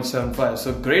 3.75.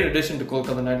 So great addition to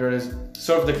Kolkata Knight Riders.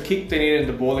 Sort of the kick they needed in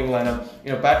the bowling lineup.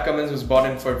 Pat Cummins was bought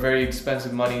in for very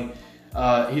expensive money.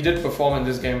 He did perform in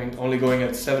this game, only going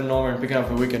at 7 over and picking up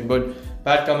a wicket. But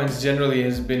Pat Cummins generally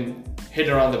has been hit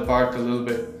around the park a little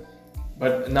bit.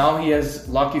 But now he has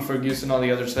Lockie Ferguson on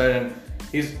the other side, and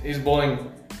he's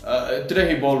bowling.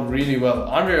 Today he bowled really well.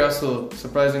 Andre Russell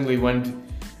surprisingly went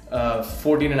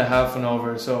 14 and a half an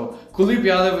over. So Kuldeep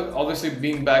Yadav obviously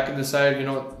being back in the side,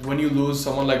 when you lose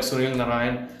someone like Sunil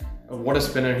Narayan, what a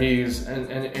spinner he is, and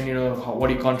what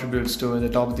he contributes to at the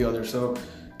top of the order. So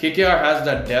KKR has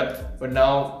that depth, but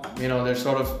now they're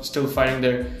sort of still finding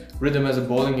their rhythm as a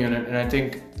bowling unit, and I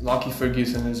think Lockie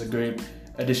Ferguson is a great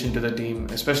addition to the team,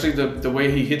 especially the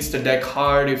way he hits the deck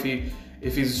hard. If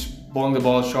he's bowling the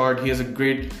ball short, he has a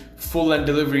great full end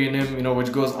delivery in him,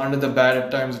 which goes under the bat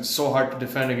at times. It's so hard to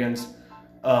defend against.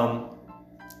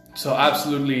 So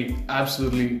absolutely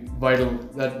vital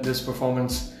that this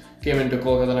performance came into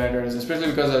Kolkata Knight Riders, especially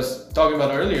because I was talking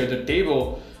about earlier, the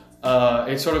table,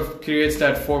 it sort of creates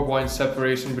that 4-point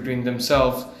separation between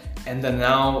themselves and the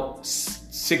now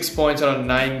 6 points out of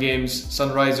 9 games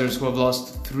Sunrisers, who have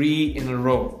lost 3 in a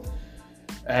row,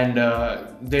 and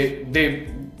they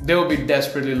will be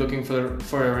desperately looking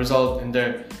for a result in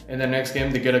their next game.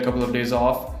 They get a couple of days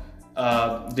off.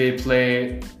 They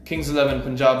play Kings 11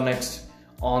 Punjab next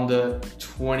on the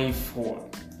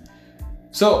 24th.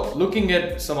 So looking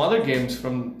at some other games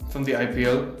from the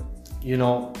IPL,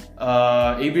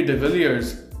 AB de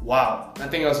Villiers, wow,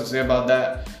 nothing else to say about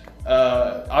that.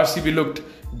 RCB looked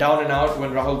down and out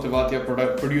when Rahul Tewatia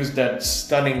produced that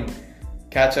stunning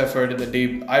catch effort in the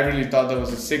deep. I really thought that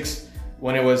was a 6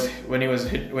 when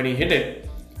he hit it,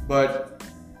 but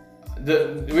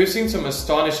we've seen some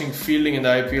astonishing fielding in the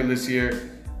IPL this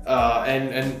year,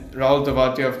 and Rahul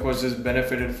Tewatia of course has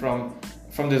benefited from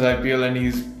this IPL, and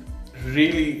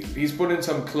he's put in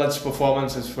some clutch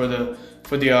performances for the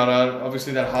RR.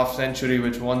 Obviously that half century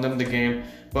which won them the game,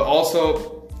 but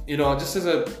also just as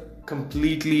a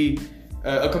complete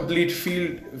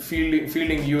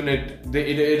fielding unit,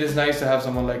 it is nice to have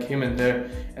someone like him in there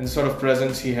and the sort of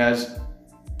presence he has.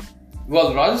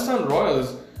 Well, Rajasthan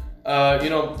Royals,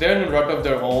 they're in a rut of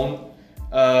their own.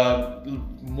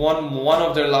 One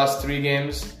of their last 3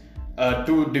 games,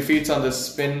 2 defeats on the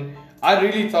spin. I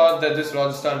really thought that this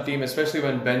Rajasthan team, especially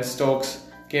when Ben Stokes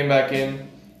came back in,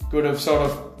 could have sort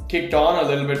of kicked on a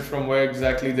little bit from where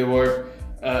exactly they were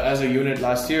as a unit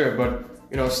last year. But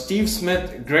Steve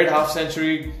Smith, great half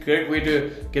century, great way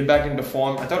to get back into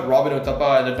form. I thought Robin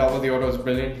Uthappa at the top of the order was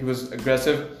brilliant. He was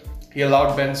aggressive. He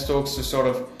allowed Ben Stokes to sort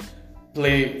of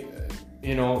play,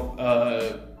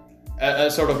 a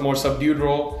sort of more subdued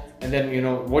role. And then,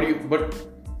 but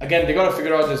again, they got to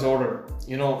figure out this order.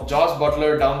 Josh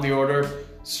Butler down the order,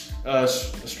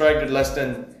 strike at less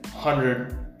than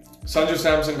 100. Sanju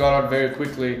Samson got out very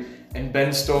quickly, and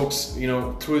Ben Stokes,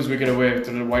 threw his wicket away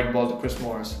to the white ball to Chris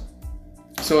Morris.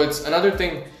 So it's another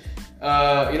thing,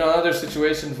 another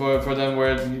situation for them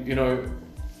where,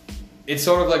 it's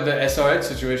sort of like the SRH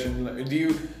situation.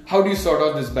 How do you sort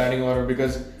out this batting order?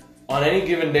 Because on any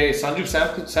given day, Sanju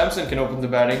Samson can open the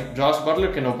batting, Josh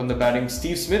Butler can open the batting,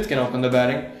 Steve Smith can open the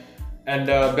batting, and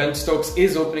Ben Stokes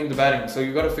is opening the batting. So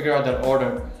you've got to figure out that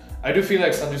order. I do feel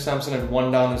like Sanju Samson at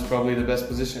 1 down is probably the best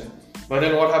position. But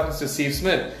then what happens to Steve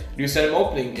Smith? Do you send him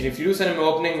opening? And if you do send him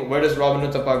opening, where does Robin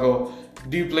Uthappa go?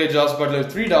 Do you play Josh Butler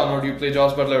 3 down, or do you play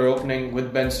Josh Butler opening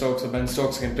with Ben Stokes? So Ben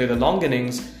Stokes can play the long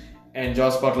innings and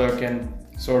Josh Butler can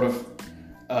sort of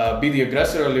be the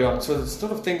aggressor early on. So it's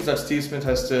sort of things that Steve Smith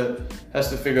has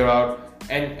to figure out.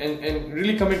 And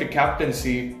really coming to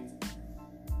captaincy,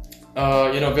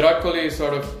 Virat Kohli is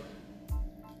sort of,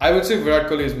 I would say Virat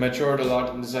Kohli has matured a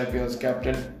lot in this IPL as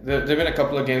captain. There have been a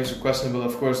couple of games questionable.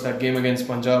 Of course, that game against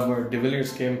Punjab where De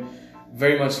Villiers came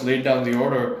very much late down the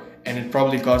order, and it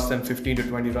probably cost them 15 to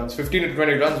 20 runs. 15 to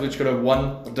 20 runs, which could have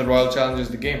won the Royal Challengers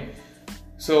the game.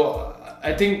 So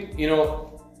I think,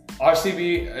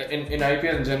 RCB in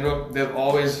IPL in general, they've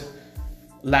always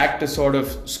lacked a sort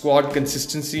of squad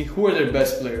consistency. Who are their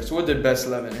best players? Who are their best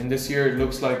 11? And this year it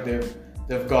looks like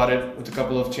they've got it with a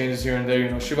couple of changes here and there.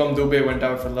 Shivam Dubey went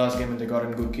out for the last game and they got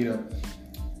in Gurkeerat.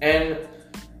 And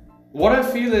what I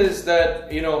feel is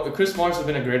that, Chris Morris has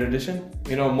been a great addition.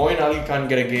 Moeen Ali can't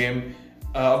get a game.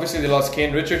 Obviously they lost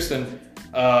Kane Richardson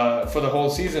for the whole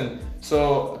season.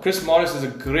 So Chris Morris is a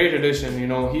great addition.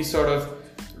 He sort of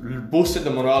boosted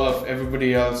the morale of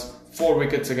everybody else. 4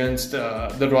 wickets against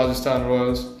the Rajasthan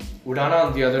Royals. Udana,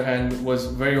 on the other hand, was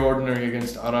very ordinary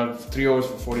against RR, 3 overs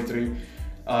for 43.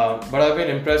 But I've been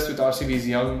impressed with RCB's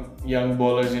young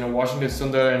bowlers. Washington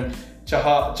Sundar and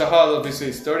Chahal obviously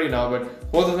is 30 now,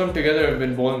 but both of them together have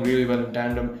been bowling really well in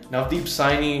tandem. Navdeep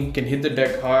Saini can hit the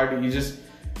deck hard.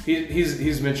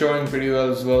 He's maturing pretty well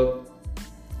as well.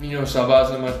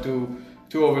 Shahbaz Ahmed too.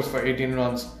 2 overs for 18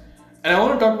 runs. And I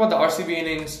want to talk about the RCB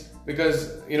innings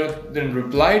because, in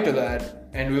reply to that,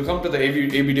 and we'll come to the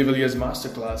AB de Villiers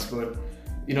masterclass, but,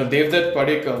 Devdutt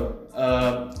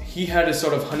Padikkal, he had his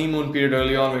sort of honeymoon period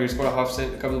early on where he scored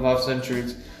a couple of half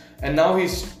centuries. And now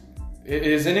his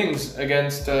innings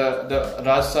against the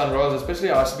Rajasthan Royals, especially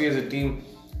RCB as a team,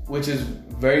 which is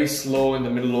very slow in the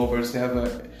middle overs. They have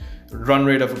a run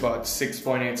rate of about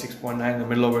 6.8, 6.9 in the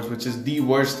middle overs, which is the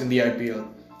worst in the IPL.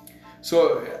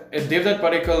 So Devdutt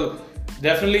Padikkal,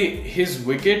 definitely his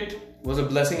wicket was a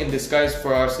blessing in disguise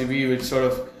for RCB, which sort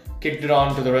of kicked it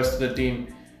on to the rest of the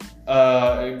team.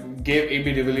 Gave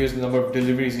AB de Villiers the number of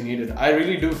deliveries he needed. I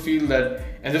really do feel that,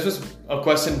 and this was a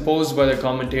question posed by the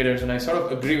commentators, and I sort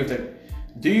of agree with it.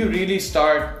 Do you really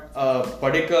start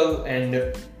Padikkal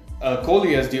and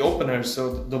Kohli as the openers?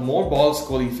 So the more balls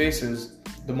Kohli faces,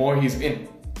 the more he's in.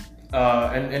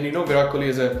 And Virat Kohli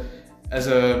as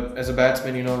a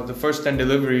batsman, the first 10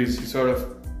 deliveries he sort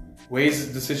of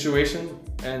weighs the situation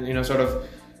and sort of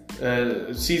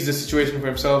sees the situation for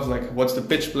himself, like what's the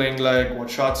pitch playing like, what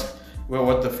shots,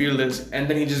 what the field is, and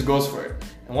then he just goes for it.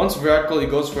 And once Virat Kohli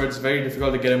goes for it, it's very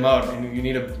difficult to get him out, and you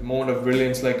need a moment of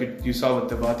brilliance like you saw with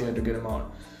Tewatia to get him out.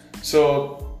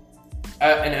 So,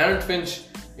 and Aaron Finch,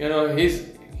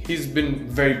 he's been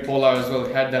very polar as well.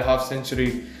 He had that half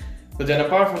century, but then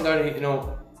apart from that,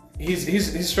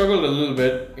 he's struggled a little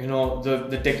bit.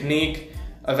 The technique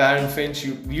of Aaron Finch,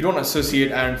 you don't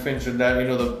associate Aaron Finch with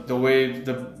that. The way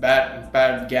the bat and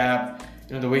pad gap,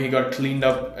 the way he got cleaned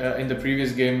up in the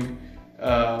previous game,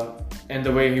 and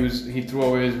the way he threw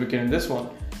away his wicket in this one.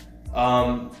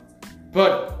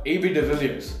 But AB de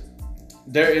Villiers,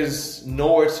 there is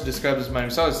no words to describe this man.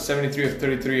 We saw 73 of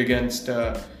 33 against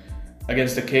the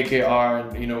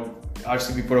KKR, and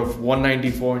RCB put off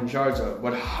 194 in Sharjah.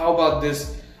 But how about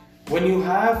this? When you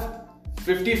have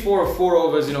 54 of 4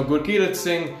 overs, Gurkeerat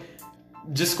Singh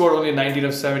just scored only 19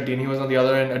 of 17. He was on the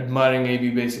other end admiring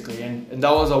AB basically, and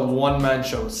that was a one-man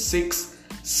show. 6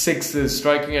 sixes,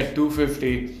 striking at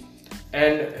 250.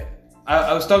 And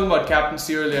I was talking about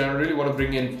captaincy earlier, and I really want to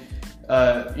bring in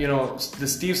the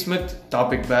Steve Smith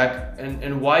topic back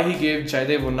and why he gave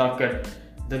Jaydev Unadkat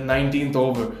the 19th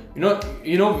over.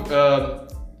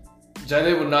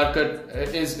 Jaydev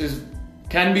Unadkat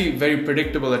can be very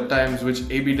predictable at times, which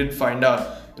AB did find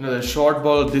out. The short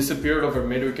ball disappeared over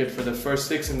mid-wicket for the first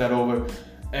 6 in that over,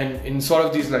 and in sort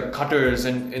of these like cutters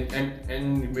and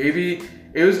AB,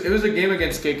 it was a game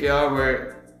against KKR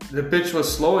where the pitch was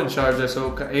slow in Sharjah,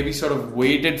 so AB sort of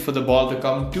waited for the ball to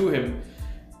come to him.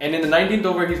 And in the 19th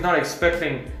over, he's not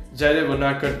expecting Jaydev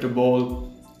Unadkat to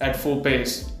bowl at full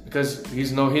pace because he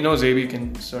knows AB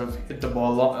can sort of hit the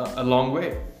ball a long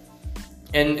way.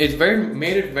 And it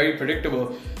made it very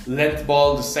predictable. Length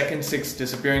ball, the second 6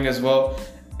 disappearing as well,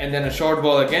 and then a short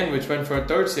ball again, which went for a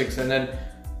third 6, and then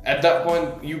at that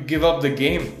point you give up the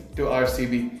game to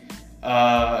RCB.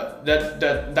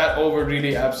 That over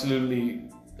really absolutely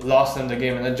lost them the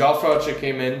game. And then Jofra Archer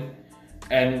came in,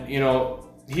 and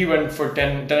he went for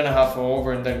 10 and a half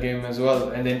over in that game as well.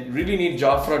 And they really need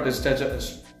Jofra to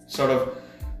sort of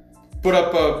put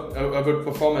up a good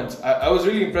performance. I was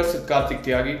really impressed with Kartik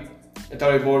Tyagi. I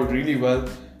thought he bowled really well.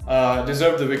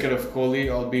 Deserved the wicket of Kohli,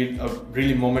 albeit a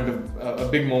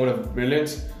big moment of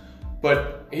brilliance.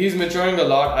 But he's maturing a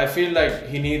lot. I feel like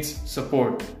he needs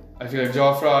support. I feel like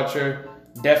Jofra Archer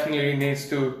definitely needs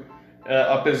to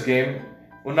up his game.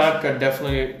 Unadkat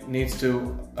definitely needs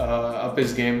to up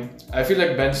his game. I feel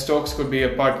like Ben Stokes could be a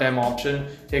part-time option.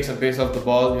 Take some pace off the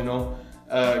ball,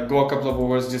 go a couple of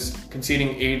overs, just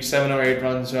conceding 7 or 8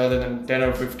 runs rather than 10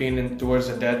 or 15 towards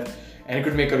the death, and it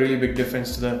could make a really big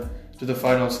difference to the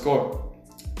final score.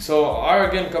 So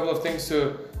again, a couple of things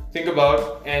to think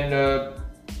about. And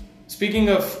speaking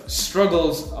of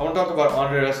struggles, I want to talk about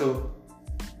Andre Russell.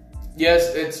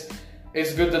 Yes,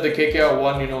 it's good that the KKR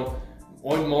won.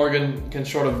 Owen Morgan can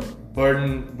sort of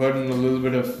burden a little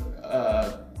bit of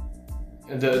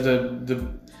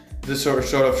the sort of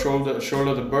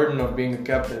shoulder the burden of being a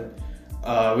captain,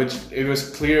 which it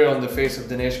was clear on the face of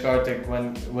Dinesh Karthik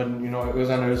when it was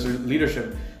under his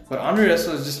leadership. But Andre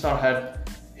Russell has just not had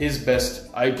his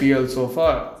best IPL so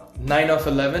far. 9 of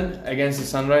 11 against the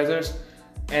Sunrisers,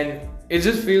 and it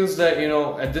just feels that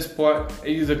at this point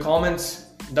the comments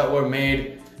that were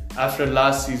made after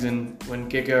last season when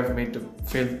KKR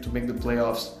failed to make the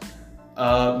playoffs,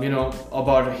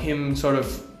 about him sort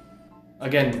of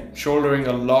again shouldering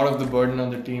a lot of the burden on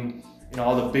the team,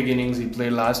 all the big innings he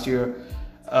played last year.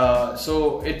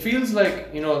 So it feels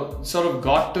like sort of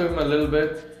got to him a little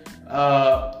bit,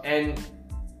 and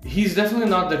he's definitely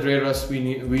not the Ray Russ we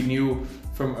knew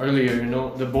from earlier.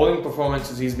 The bowling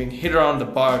performances, he's been hit around the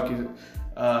park.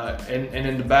 and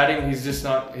in the batting, he's just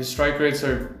not. His strike rates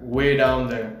are way down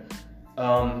there.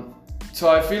 So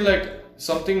I feel like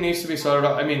something needs to be sorted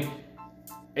out. I mean,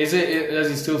 does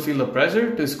he still feel the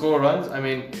pressure to score runs? I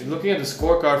mean, looking at the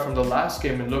scorecard from the last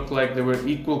game, it looked like there were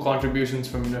equal contributions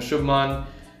from Shubman,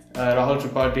 Rahul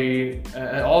Tripathi,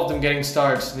 all of them getting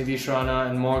starts. Nitish Rana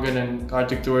and Morgan and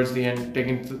Karthik towards the end,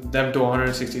 taking them to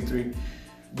 163.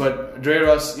 But Dre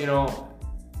Russ,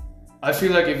 I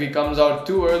feel like if he comes out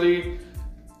too early,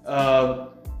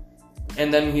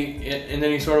 and then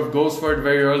he sort of goes for it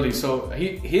very early. So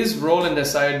his role in the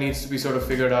side needs to be sort of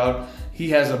figured out. He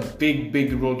has a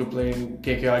big role to play in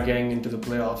KKR getting into the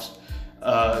playoffs.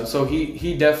 So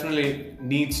he definitely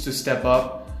needs to step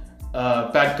up.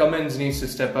 Pat Cummins needs to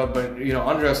step up, but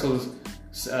Andre Russell's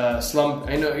slump.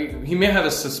 I know he may have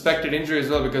a suspected injury as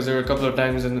well, because there were a couple of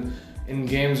times in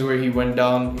games where he went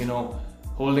down,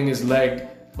 holding his leg.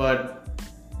 But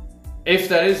if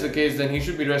that is the case, then he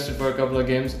should be rested for a couple of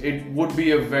games. It would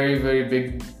be a very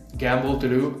big gamble to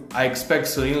do. I expect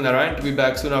Sunil Narayan to be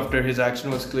back soon after his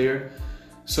action was clear.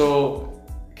 So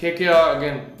KKR,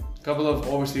 again, a couple of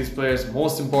overseas players,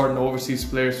 most important overseas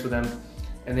players for them,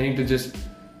 and they need to just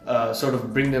sort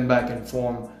of bring them back in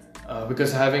form,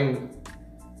 because having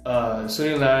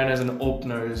Sunil Narayan as an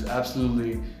opener is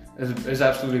absolutely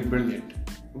brilliant.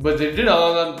 But they did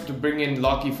allow them to bring in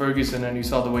Lockie Ferguson, and you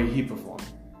saw the way he performed.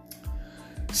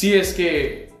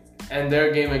 CSK and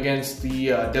their game against the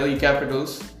Delhi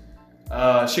Capitals.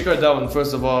 Shikhar Dhawan,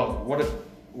 first of all,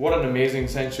 what an amazing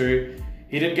century.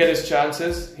 He did get his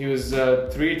chances. He was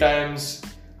 3 times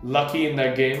lucky in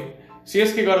that game.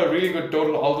 CSK got a really good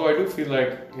total, although I do feel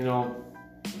like,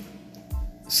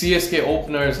 CSK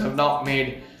openers have not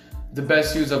made the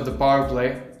best use of the power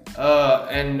play.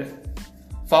 And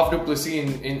Faf du Plessis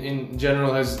in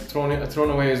general has thrown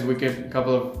away his wicket a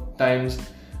couple of times.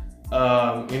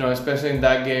 Especially in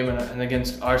that game and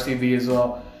against RCB as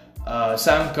well.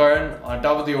 Sam Curran on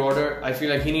top of the order, I feel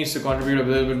like he needs to contribute a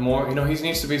little bit more. He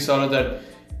needs to be sort of that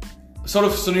sort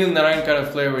of Sunil Narayan kind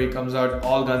of player where he comes out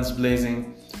all guns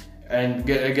blazing and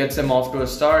gets them off to a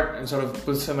start and sort of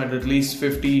puts them at least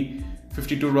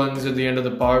 52 runs at the end of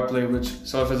the power play, which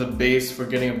sort of is a base for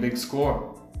getting a big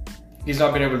score. He's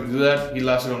not been able to do that. He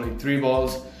lasted only 3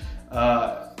 balls.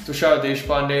 Tushar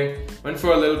Deshpande went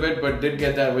for a little bit but did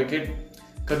get that wicket.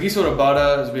 Kagiso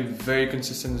Rabada has been very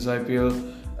consistent this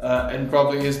IPL and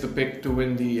probably is the pick to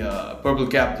win the purple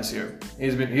cap this year.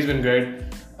 He's been great.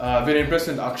 I've been impressed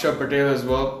with Akshar Patel as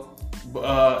well,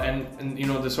 and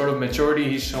the sort of maturity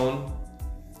he's shown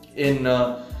in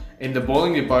the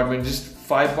bowling department. Just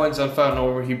 5 points alpha and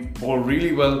over. He bowled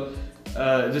really well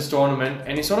this tournament,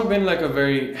 and he's sort of been like a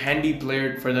very handy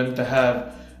player for them to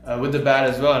have. With the bat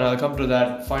as well, and I'll come to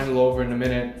that final over in a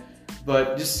minute.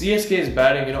 But just CSK's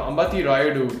batting, Ambati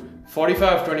Rayudu,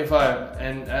 45-25,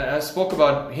 and I spoke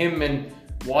about him and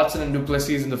Watson and du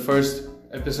Plessis in the first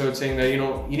episode, saying that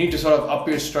you need to sort of up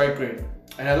your strike rate.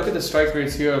 And I look at the strike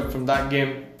rates here from that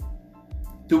game.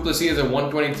 Du Plessis is at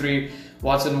 123,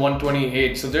 Watson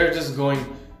 128, so they're just going,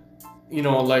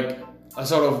 like a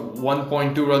sort of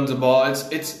 1.2 runs a ball.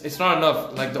 It's not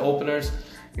enough. Like the openers.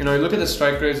 You look at the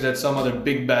strike rates that some other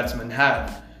big batsmen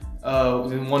have,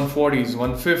 in 140s,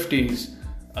 150s,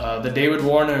 the David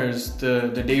Warners, the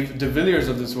De Villiers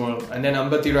of this world, and then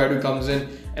Ambati Rayudu comes in,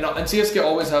 and CSK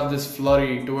always have this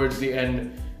flurry towards the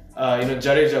end.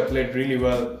 Jadeja played really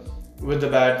well with the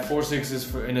bat, 4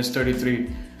 sixes in his 33.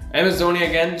 MS Dhoni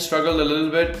again struggled a little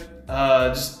bit,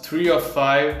 just 3 of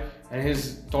 5, and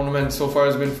his tournament so far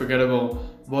has been forgettable,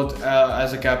 both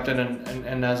as a captain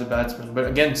and as a batsman. But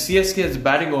again, CSK's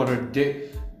batting order,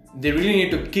 they really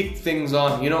need to kick things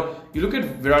on. You look at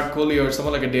Virat Kohli or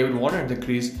someone like a David Warner at the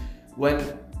crease.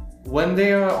 When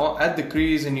they are at the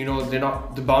crease and they're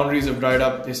not, the boundaries have dried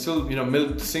up, they still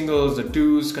milk the singles, the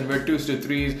twos, convert twos to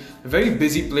threes. They're very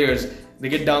busy players. They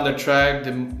get down the track,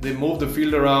 they move the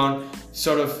field around,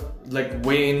 sort of like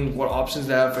weigh in what options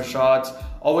they have for shots.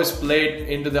 Always played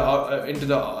into the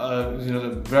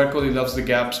Virat Kohli loves the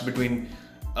gaps between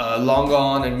long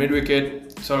on and mid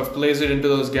wicket, sort of plays it into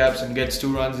those gaps and gets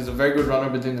 2 runs. He's a very good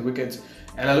runner between the wickets.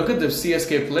 And I look at the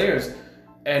CSK players,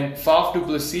 and Faf du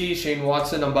Plessis, Shane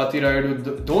Watson, Ambati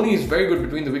Rayudu, Dhoni is very good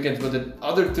between the wickets, but the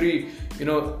other 3,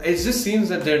 it just seems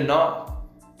that they're not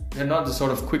the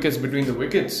sort of quickest between the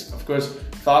wickets. Of course,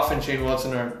 Faf and Shane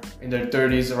Watson are in their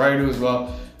 30s, Rayudu as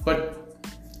well, but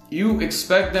you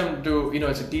expect them to,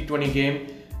 it's a T20 game,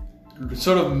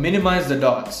 sort of minimize the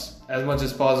dots as much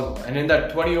as possible. And in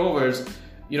that 20 overs,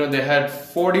 they had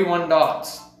 41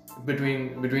 dots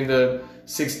between the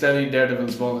 6 Delhi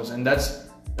Daredevils bowlers, and that's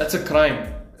a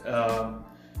crime.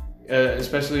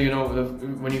 especially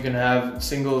when you can have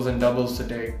singles and doubles to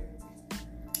take.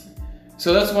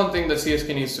 So that's one thing that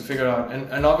CSK needs to figure out,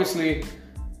 and obviously,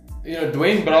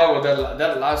 Dwayne Bravo,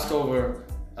 that last over,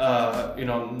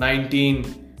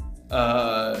 19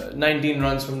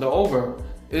 runs from the over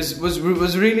was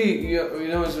really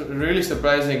was really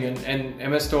surprising, and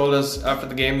MS told us after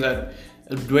the game that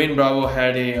Dwayne Bravo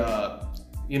had a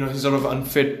he's sort of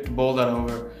unfit to bowl that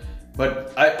over,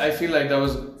 but I feel like that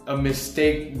was a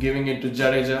mistake giving it to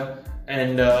Jadeja,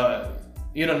 and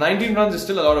 19 runs is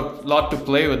still a lot to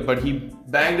play with, but he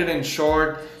banged it in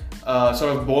short,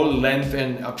 sort of bowled length,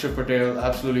 and Akshar Patel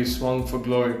absolutely swung for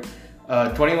glory.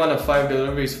 21 of 5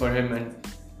 deliveries for him and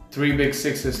 3 big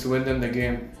sixes to win them the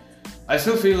game. I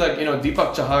still feel like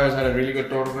Deepak Chahar has had a really good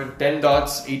tournament. 10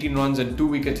 dots, 18 runs and 2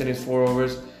 wickets in his 4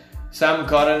 overs. Sam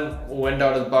Curran went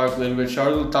out of the park a little bit.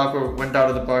 Shardul Thakur went out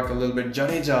of the park a little bit.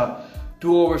 Jadeja,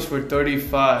 2 overs for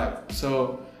 35.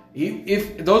 So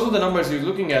if those were the numbers he was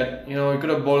looking at, he could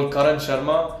have bowled Karan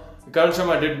Sharma. Karan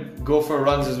Sharma did go for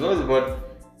runs as well, but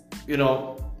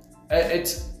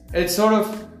it's sort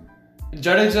of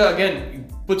Jadeja again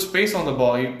puts pace on the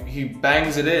ball. He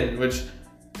bangs it in, which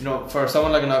for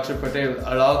someone like an Akshar Patel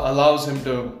allows him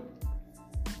to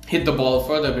hit the ball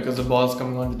further because the ball's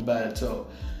coming onto the bat. So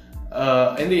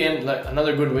in the end, like,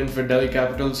 another good win for Delhi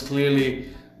Capitals. Clearly,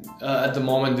 at the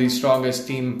moment, the strongest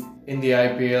team in the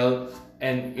IPL.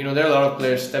 And there are a lot of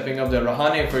players stepping up there.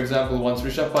 Rahane, for example, once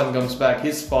Rishabh Pant comes back,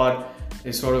 his spot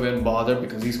is sort of in bother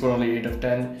because he scored only 8 of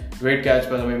 10. Great catch,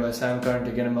 by the way, by Sam Curran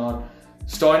to get him out.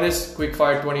 Stoinis, quick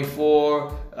fire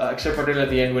 24. Akshar Patel at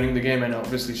the end winning the game, and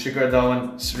obviously Shikhar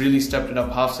Dhawan really stepped it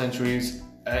up, half centuries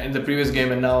in the previous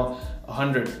game and now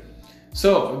 100.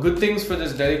 So good things for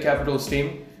this Delhi Capitals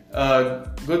team.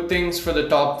 Good things for the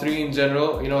top 3 in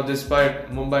general. Despite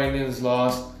Mumbai Indians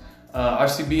loss,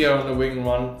 RCB are on the wing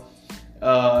run.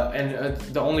 And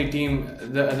the only team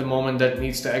at the moment that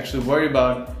needs to actually worry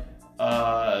about,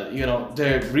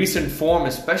 their recent form,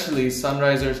 especially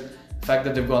Sunrisers, the fact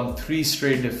that they've gone 3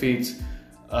 straight defeats,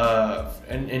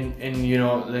 and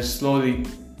they're slowly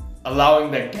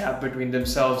allowing that gap between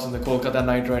themselves and the Kolkata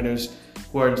Knight Riders,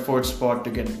 who are in 4th spot,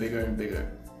 to get bigger and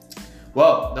bigger.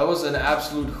 Well, that was an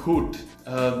absolute hoot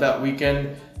that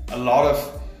weekend. A lot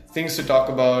of things to talk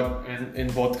about in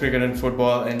both cricket and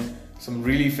football, and some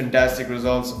really fantastic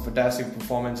results, some fantastic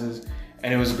performances,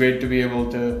 and it was great to be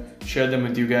able to share them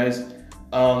with you guys.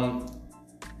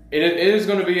 It is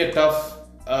going to be a tough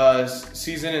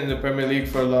season in the Premier League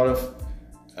for a lot of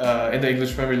in the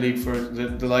English Premier League for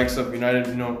the likes of United.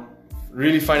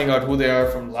 Really finding out who they are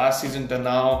from last season to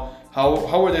now.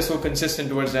 How were they so consistent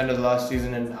towards the end of the last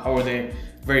season, and how are they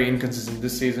very inconsistent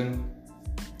this season?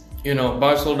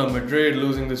 Barcelona, Madrid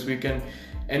losing this weekend.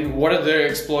 And what are their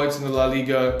exploits in the La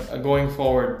Liga going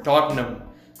forward? Tottenham,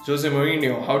 Jose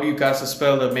Mourinho, how do you cast a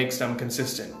spell that makes them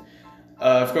consistent?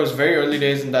 Of course, very early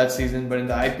days in that season, but in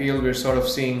the IPL, we're sort of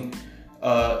seeing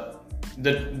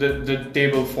the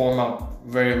table form up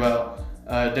very well.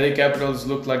 Delhi Capitals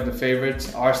look like the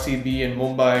favorites. RCB and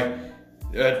Mumbai,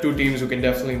 2 teams who can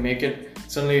definitely make it.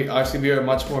 Certainly, RCB are a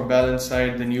much more balanced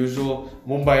side than usual.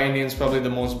 Mumbai Indians probably the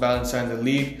most balanced side in the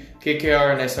league.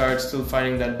 KKR and SR are still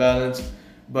finding that balance.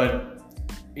 But,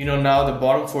 now the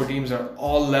bottom 4 teams are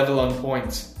all level on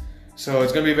points. So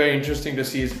it's going to be very interesting to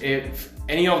see if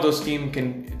any of those teams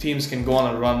can go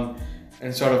on a run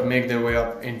and sort of make their way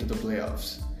up into the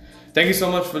playoffs. Thank you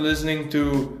so much for listening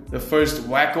to the first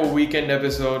Wacko Weekend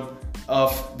episode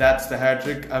of That's the Hat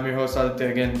Trick. I'm your host Aditya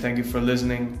again. Thank you for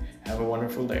listening. Have a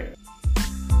wonderful day.